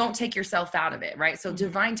don't take yourself out of it. Right. So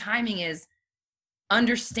divine timing is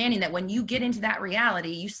understanding that when you get into that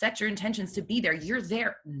reality, you set your intentions to be there. You're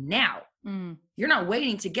there now. You're not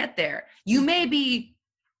waiting to get there. You may be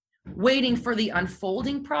waiting for the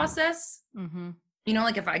unfolding process. You know,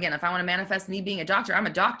 like if I want to manifest me being a doctor, I'm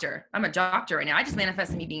a doctor right now. I just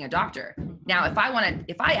manifested me being a doctor. Now, if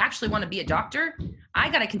I actually want to be a doctor, I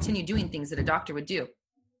got to continue doing things that a doctor would do.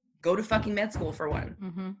 Go to fucking med school for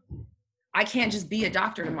one. I can't just be a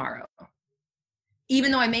doctor tomorrow.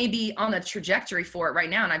 Even though I may be on the trajectory for it right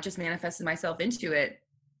now and I've just manifested myself into it,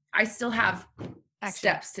 I still have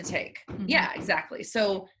steps to take. Yeah, exactly.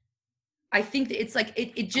 So I think that it's like,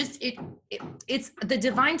 it's the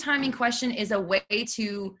divine timing question is a way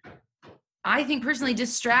to, I think personally,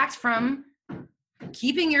 distract from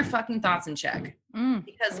keeping your fucking thoughts in check.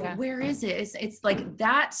 Because where is it? It's like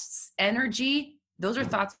that energy. Those are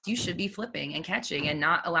thoughts you should be flipping and catching and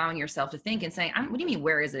not allowing yourself to think and saying, what do you mean,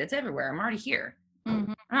 where is it? It's everywhere. I'm already here.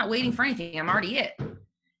 I'm not waiting for anything. I'm already it.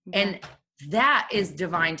 And that is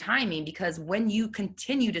divine timing, because when you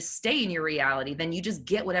continue to stay in your reality, then you just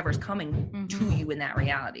get whatever's coming to you in that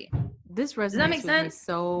reality. This resonates with me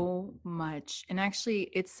so much. And actually,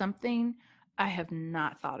 it's something I have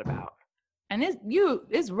not thought about. And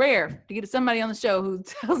it's rare to get somebody on the show who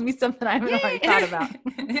tells me something I haven't already thought about.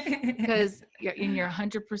 Because you're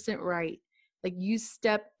 100% right. Like, you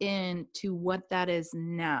step into what that is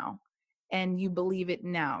now. And you believe it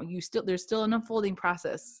now. There's still an unfolding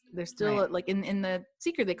process. There's still like in the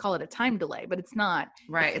Secret, they call it a time delay, but it's not.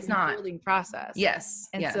 Right. It's not. Unfolding process. Yes.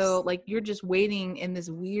 And so like, you're just waiting in this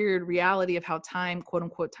weird reality of how time, quote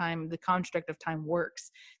unquote time, the construct of time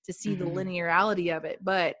works, to see the linearity of it.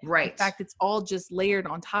 But in fact, it's all just layered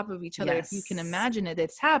on top of each other. If you can imagine it,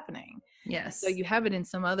 it's happening. Yes. So you have it in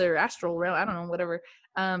some other astral realm, I don't know, whatever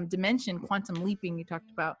dimension, quantum leaping you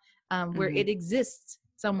talked about, where it exists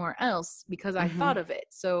somewhere else because I thought of it.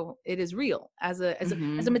 So it is real as a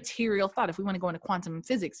material thought. If we want to go into quantum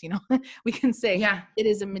physics, you know, we can say it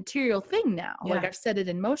is a material thing now. Like, I've set it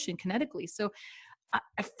in motion kinetically. So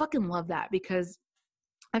I fucking love that, because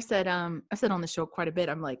I've said on the show quite a bit.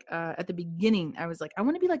 I'm like, at the beginning, I was like, I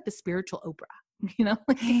want to be like the spiritual Oprah, you know,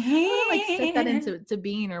 like, I want to like set that into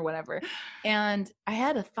being or whatever. And I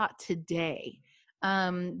had a thought today.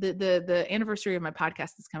 The anniversary of my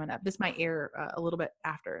podcast is coming up. This might air a little bit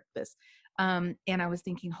after this. And I was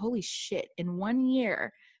thinking, holy shit, in 1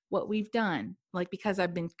 year, what we've done, like, because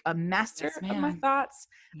I've been a master of my thoughts.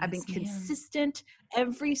 I've been consistent.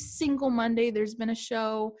 Every single Monday, there's been a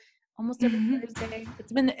show. Almost every Thursday.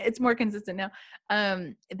 It's more consistent now.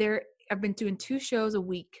 I've been doing 2 shows a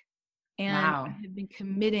week, and I have been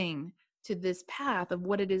committing to this path of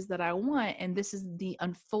what it is that I want. And this is the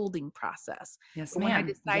unfolding process. Yes, when I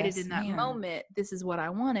decided in that moment, this is what I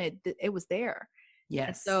wanted, it was there. Yes.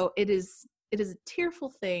 And so it is a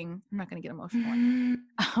tearful thing. I'm not going to get emotional,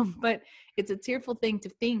 but it's a tearful thing to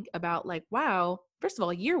think about, like, wow, first of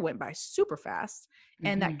all, a year went by super fast.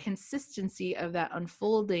 And that consistency of that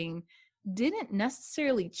unfolding didn't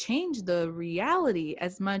necessarily change the reality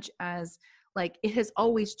as much as Like it has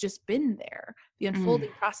always just been there. The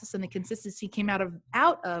unfolding process and the consistency came out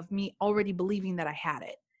of me already believing that I had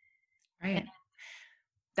it. Right. And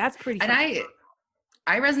that's pretty. And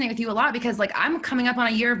I resonate with you a lot because like I'm coming up on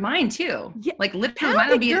a year of mine too. Yeah. Like literally mine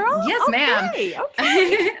will be yes, ma'am.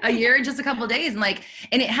 Okay. A year in just a couple of days. And like,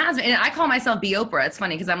 and it has been, and I call myself Be Oprah. It's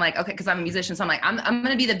funny because I'm like, okay, because I'm a musician. So I'm like, I'm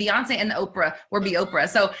gonna be the Beyonce and the Oprah or Be Oprah.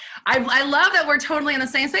 So I love that we're totally in the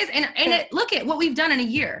same space. And look at what we've done in a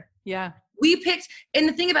year. Yeah. We picked, and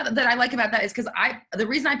the thing about that I like about that is because the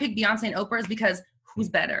reason I picked Beyonce and Oprah is because who's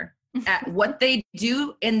better at what they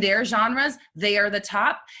do in their genres? They are the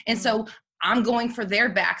top. And so I'm going for their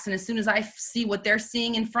backs. And as soon as I see what they're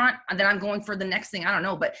seeing in front, then I'm going for the next thing. I don't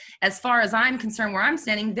know. But as far as I'm concerned, where I'm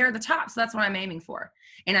standing, they're the top. So that's what I'm aiming for.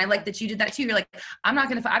 And I like that you did that too. You're like, I'm not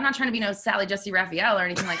trying to be no Sally Jessy Raphael or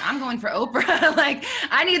anything. Like I'm going for Oprah. Like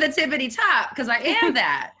I need the tippity top because I am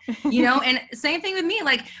that, you know? And same thing with me.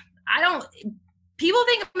 Like people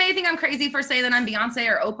may think I'm crazy for saying that I'm Beyonce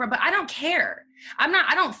or Oprah, but I don't care.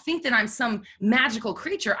 I don't think that I'm some magical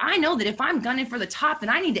creature. I know that if I'm gunning for the top, then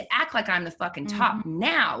I need to act like I'm the fucking top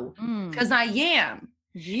now because I am.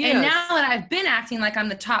 Yes. And now that I've been acting like I'm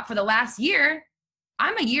the top for the last year,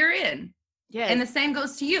 I'm a year in. Yes. And the same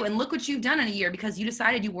goes to you. And look what you've done in a year because you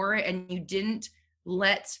decided you were and you didn't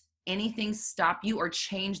let anything stop you or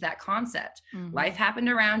change that concept. Life happened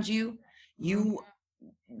around you. You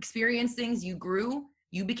experienced things, you grew,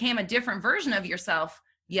 you became a different version of yourself,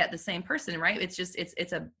 yet the same person, right? It's just,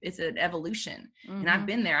 it's an evolution. And I've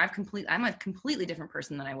been there. I'm a completely different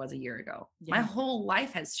person than I was a year ago. Yeah. My whole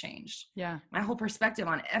life has changed. Yeah. My whole perspective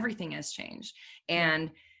on everything has changed.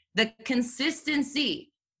 And the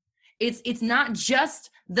consistency, it's not just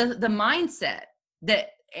the mindset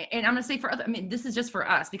that, and I'm going to say for other, I mean, this is just for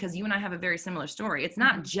us because you and I have a very similar story. It's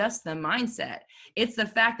not just the mindset. It's the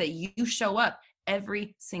fact that you show up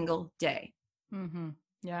every single day.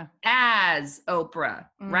 Yeah. As Oprah,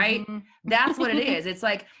 right? That's what it is. It's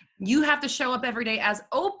like, you have to show up every day as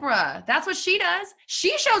Oprah. That's what she does.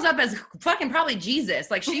 She shows up as fucking probably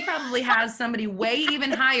Jesus. Like she probably has somebody way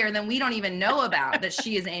even higher than we don't even know about that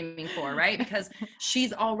she is aiming for, right? Because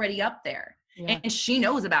she's already up there. Yeah. And she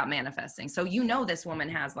knows about manifesting. So you know this woman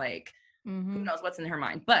has like, who knows what's in her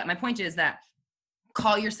mind. But my point is that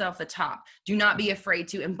call yourself the top. Do not be afraid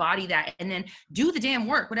to embody that and then do the damn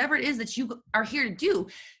work, whatever it is that you are here to do.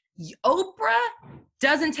 Oprah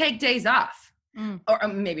doesn't take days off. Or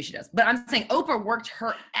maybe she does, but I'm saying Oprah worked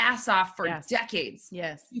her ass off for decades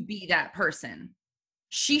to be that person.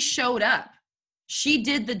 She showed up. She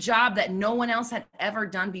did the job that no one else had ever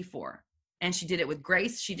done before. And she did it with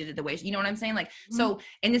grace. She did it the way, you know what I'm saying? Like, so,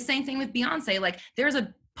 and the same thing with Beyonce, like there's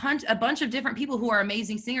a bunch of different people who are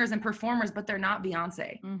amazing singers and performers, but they're not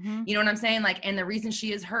Beyonce. You know what I'm saying? Like, and the reason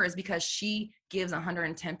she is her is because she gives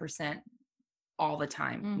 110% all the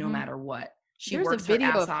time, no matter what. There's a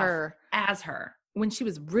video of her as her when she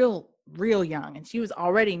was real young, and she was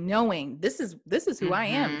already knowing this is who I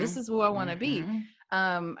am. This is who I want to be.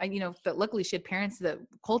 You know, that luckily she had parents that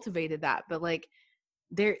cultivated that, but like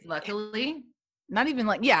they're luckily not even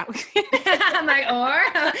like, I'm like, or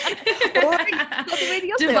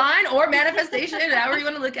divine or manifestation, however you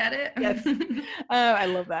want to look at it. Yes. I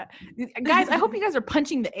love that. Guys, I hope you guys are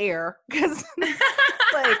punching the air because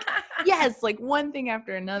like, yes, like one thing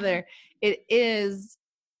after another. It is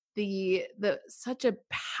the such a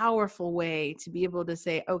powerful way to be able to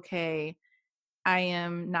say, okay, I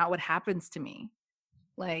am not what happens to me.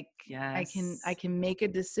 Like, yes. I can make a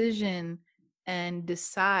decision and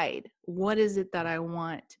decide what is it that I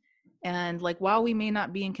want. And like, while we may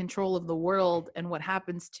not be in control of the world and what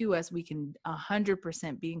happens to us, we can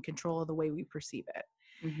 100% be in control of the way we perceive it.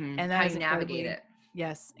 And that is navigate it.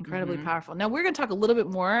 Yes. Incredibly powerful. Now we're going to talk a little bit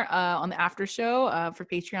more on the after show for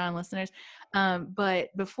Patreon listeners.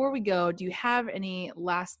 But before we go, do you have any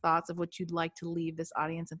last thoughts of what you'd like to leave this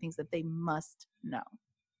audience and things that they must know?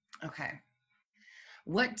 Okay.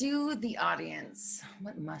 What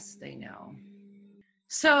must they know?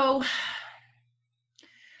 So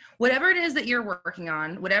whatever it is that you're working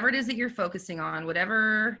on, whatever it is that you're focusing on,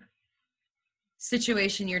 whatever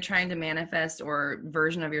situation you're trying to manifest or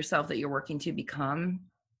version of yourself that you're working to become,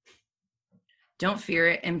 don't fear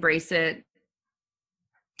it, embrace it.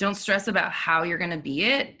 Don't stress about how you're going to be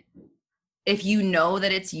it. If you know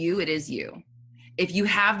that it's you, it is you. If you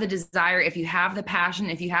have the desire, if you have the passion,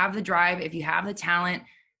 if you have the drive, if you have the talent,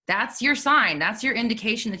 that's your sign. That's your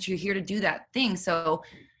indication that you're here to do that thing. So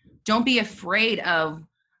don't be afraid of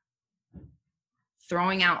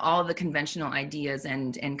throwing out all of the conventional ideas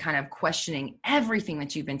and kind of questioning everything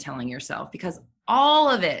that you've been telling yourself, because all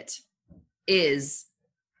of it is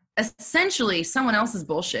essentially someone else's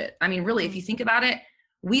bullshit. I mean, really, if you think about it,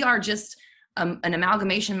 we are just an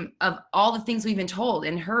amalgamation of all the things we've been told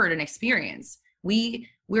and heard and experienced.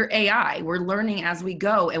 We're AI. We're learning as we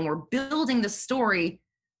go, and we're building the story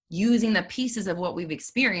using the pieces of what we've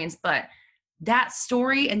experienced. But that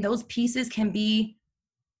story and those pieces can be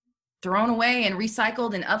thrown away and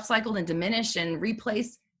recycled and upcycled and diminished and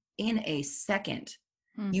replaced in a second.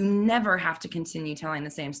 You never have to continue telling the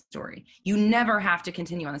same story. You never have to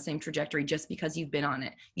continue on the same trajectory just because you've been on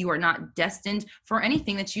it. You are not destined for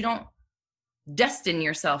anything that you don't destine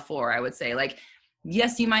yourself for, I would say. Like,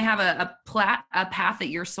 yes, you might have a path that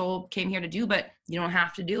your soul came here to do, but you don't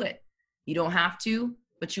have to do it. You don't have to,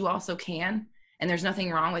 but you also can. And there's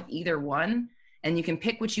nothing wrong with either one. And you can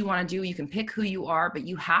pick what you want to do. You can pick who you are, but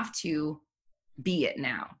you have to be it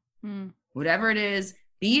now. Whatever it is,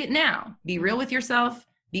 be it now. Be real with yourself.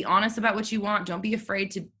 Be honest about what you want. Don't be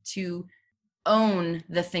afraid to own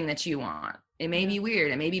the thing that you want. It may be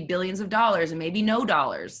weird. It may be billions of dollars. It may be no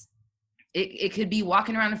dollars. It could be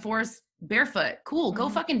walking around the forest barefoot. Cool. Go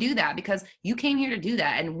fucking do that, because you came here to do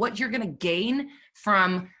that. And what you're going to gain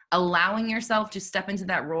from allowing yourself to step into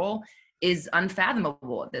that role is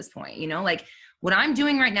unfathomable at this point. You know, like what I'm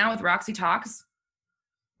doing right now with Roxy Talks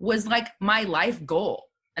was like my life goal.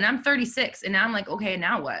 And I'm 36, and now I'm like, okay,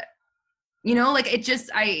 now what? You know, like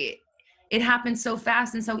it happened so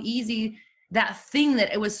fast and so easy. That thing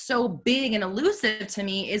that it was so big and elusive to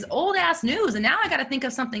me is old ass news. And now I got to think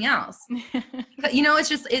of something else. But, you know, it's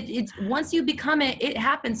just, it's once you become it, it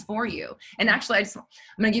happens for you. And actually, I'm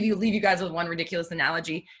going to leave you guys with one ridiculous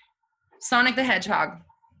analogy. Sonic the Hedgehog,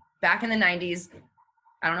 back in the 90s.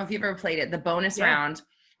 I don't know if you've ever played it. The bonus round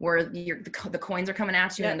where the coins are coming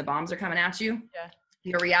at you and the bombs are coming at you. Yeah.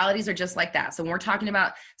 Your realities are just like that. So when we're talking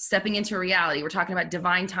about stepping into reality, we're talking about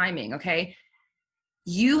divine timing, okay?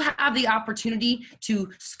 You have the opportunity to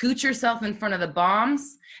scoot yourself in front of the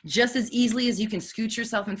bombs just as easily as you can scoot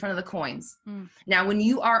yourself in front of the coins. Now, when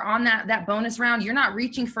you are on that bonus round, you're not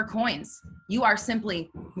reaching for coins. You are simply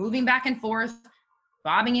moving back and forth,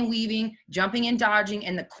 bobbing and weaving, jumping and dodging,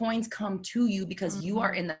 and the coins come to you because you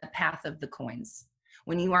are in the path of the coins.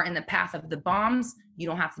 When you are in the path of the bombs, you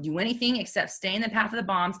don't have to do anything except stay in the path of the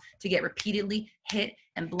bombs to get repeatedly hit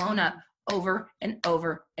and blown up over and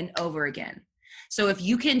over and over again. So if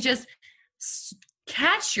you can just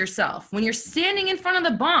catch yourself when you're standing in front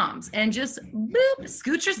of the bombs and just boop,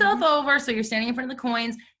 scoot yourself over so you're standing in front of the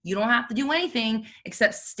coins, you don't have to do anything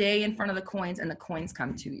except stay in front of the coins, and the coins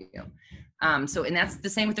come to you. And that's the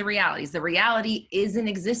same with the realities. The reality is in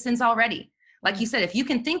existence already. Like you said, if you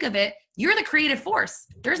can think of it, you're the creative force.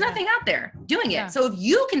 There's nothing out there doing it. So if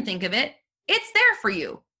you can think of it, it's there for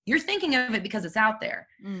you. You're thinking of it because it's out there.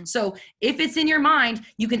 So if it's in your mind,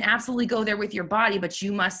 you can absolutely go there with your body, but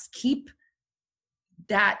you must keep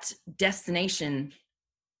that destination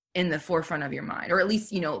in the forefront of your mind, or at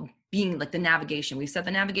least, you know, being like the navigation. We've set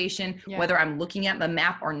the navigation, whether I'm looking at the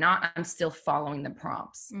map or not, I'm still following the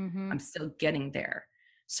prompts. I'm still getting there.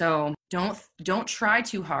 So don't try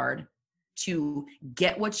too hard to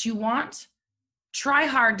get what you want. Try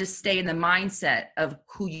hard to stay in the mindset of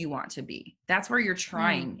who you want to be. That's where you're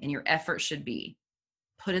trying and your effort should be.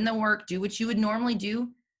 Put in the work, do what you would normally do.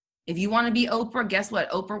 If you want to be Oprah, guess what?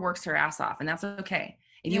 Oprah works her ass off, and that's okay.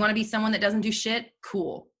 If you want to be someone that doesn't do shit,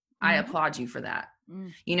 cool. I applaud you for that.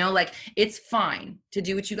 You know, like it's fine to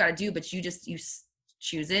do what you got to do, but you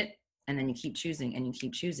choose it. And then you keep choosing and you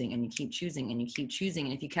keep choosing and you keep choosing and you keep choosing.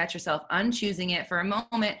 And if you catch yourself unchoosing it for a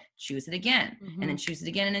moment, choose it again and then choose it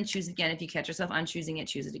again and then choose it again. If you catch yourself unchoosing it,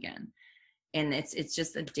 choose it again. And it's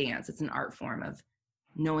just a dance. It's an art form of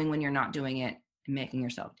knowing when you're not doing it and making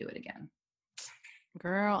yourself do it again.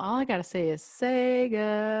 Girl, all I got to say is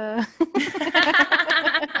Sega.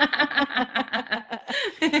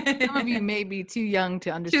 Some of you may be too young to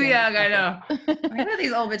understand. Too young, I know. What are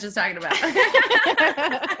these old bitches talking about?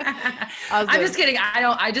 I'm just kidding.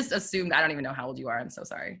 I just assumed. I don't even know how old you are. I'm so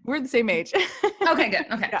sorry. We're the same age. Okay, good.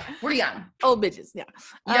 Okay. Yeah. We're young. Old bitches. Yeah.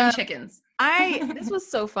 Young chickens. This was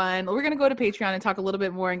so fun. We're going to go to Patreon and talk a little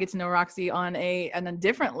bit more and get to know Roxy on a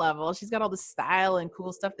different level. She's got all the style and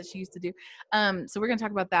cool stuff that she used to do. So we're going to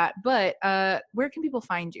talk about that. But where can people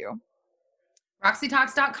find you?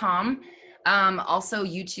 RoxyTalks.com. Also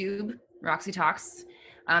YouTube, Roxy Talks.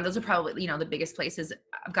 Those are probably, the biggest places.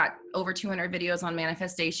 I've got over 200 videos on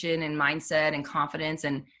manifestation and mindset and confidence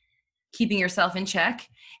and keeping yourself in check.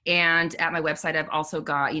 And at my website, I've also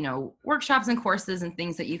got, workshops and courses and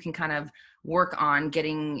things that you can kind of work on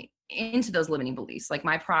getting into those limiting beliefs. Like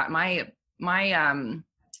the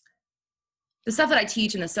stuff that I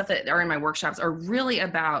teach and the stuff that are in my workshops are really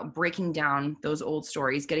about breaking down those old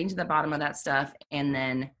stories, getting to the bottom of that stuff, and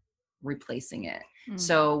then replacing it.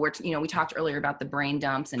 So we talked earlier about the brain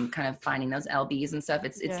dumps and kind of finding those LBs and stuff.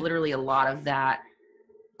 It's literally a lot of that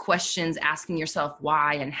questions, asking yourself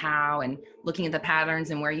why and how, and looking at the patterns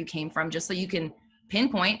and where you came from, just so you can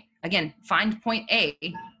pinpoint, again, find point A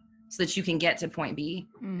so that you can get to point B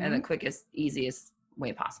in the quickest, easiest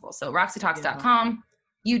way possible. So RoxyTalks.com,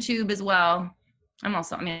 YouTube as well. I'm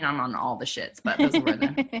on all the shits, but those were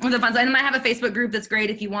the fun. And I have a Facebook group that's great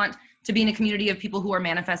if you want to be in a community of people who are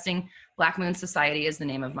manifesting. Black Moon Society is the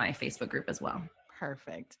name of my Facebook group as well.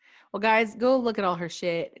 Perfect. Well, guys, go look at all her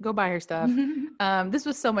shit. Go buy her stuff. This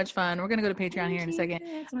was so much fun. We're going to go to Patreon here in a second.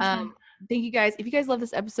 Thank you guys. If you guys love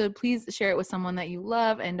this episode, please share it with someone that you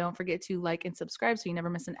love. And don't forget to like and subscribe so you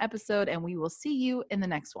never miss an episode. And we will see you in the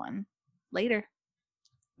next one. Later.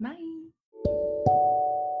 Bye.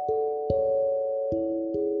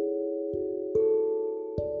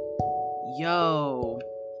 Yo,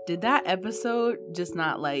 did that episode just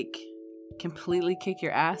not like completely kick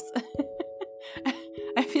your ass?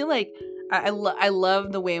 I feel like I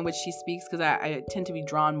love the way in which she speaks, because I tend to be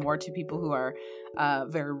drawn more to people who are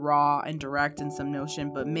very raw and direct in some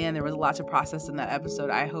notion. But man, there was a lot to process in that episode.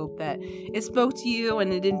 I hope that it spoke to you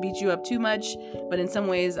and it didn't beat you up too much. But in some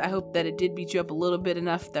ways, I hope that it did beat you up a little bit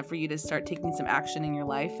enough that for you to start taking some action in your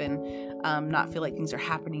life and not feel like things are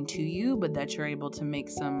happening to you, but that you're able to make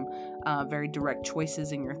some very direct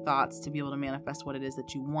choices in your thoughts to be able to manifest what it is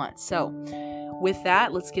that you want. So with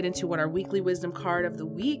that, let's get into what our weekly wisdom card of the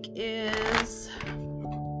week is.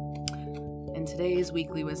 And today's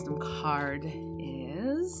weekly wisdom card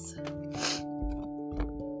is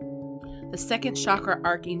the second chakra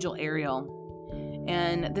archangel Ariel.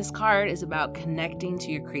 And this card is about connecting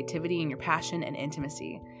to your creativity and your passion and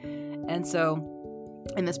intimacy. And so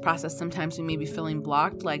in this process, sometimes we may be feeling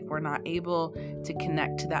blocked, like we're not able to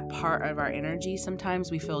connect to that part of our energy. Sometimes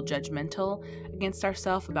we feel judgmental against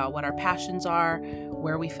ourselves about what our passions are,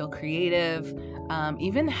 where we feel creative,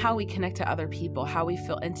 even how we connect to other people, how we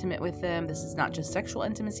feel intimate with them. This is not just sexual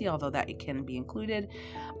intimacy, although that it can be included,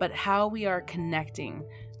 but how we are connecting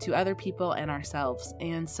to other people and ourselves.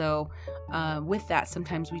 And so with that,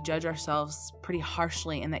 sometimes we judge ourselves pretty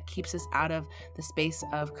harshly, and that keeps us out of the space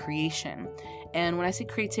of creation. And when I say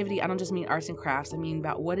creativity, I don't just mean arts and crafts. I mean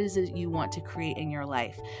about what is it you want to create in your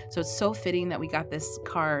life. So it's so fitting that we got this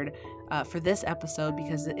card for this episode,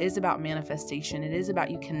 because it is about manifestation. It is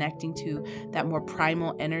about you connecting to that more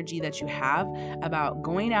primal energy that you have, about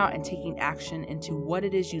going out and taking action into what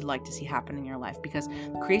it is you'd like to see happen in your life. Because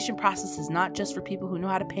the creation process is not just for people who know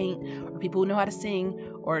how to paint or people who know how to sing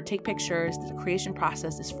or take pictures. The creation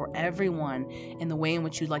process is for everyone in the way in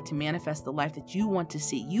which you'd like to manifest the life that you want to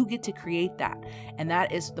see. You get to create that. And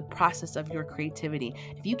that is the process of your creativity.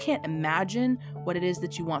 If you can't imagine what it is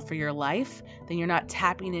that you want for your life, then you're not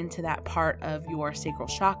tapping into that part of your sacral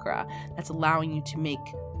chakra that's allowing you to make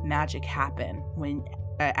magic happen when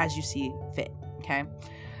as you see fit. Okay,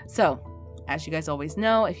 so as you guys always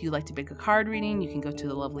know, if you'd like to book a card reading, you can go to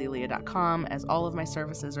thelovelyaleah.com, as all of my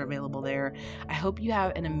services are available there. I hope you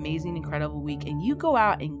have an amazing, incredible week, and you go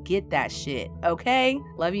out and get that shit. Okay,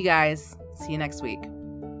 love you guys. See you next week.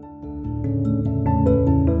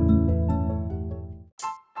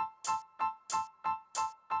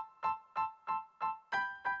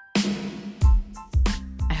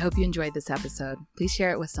 I hope you enjoyed this episode. Please share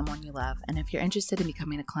it with someone you love. And if you're interested in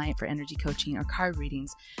becoming a client for energy coaching or card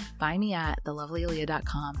readings, find me at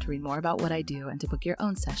thelovelyaleah.com to read more about what I do and to book your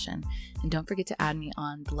own session. And don't forget to add me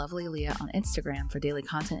on The Lovely Aleah on Instagram for daily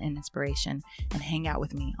content and inspiration, and hang out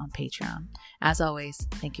with me on Patreon. As always,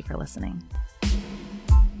 thank you for listening.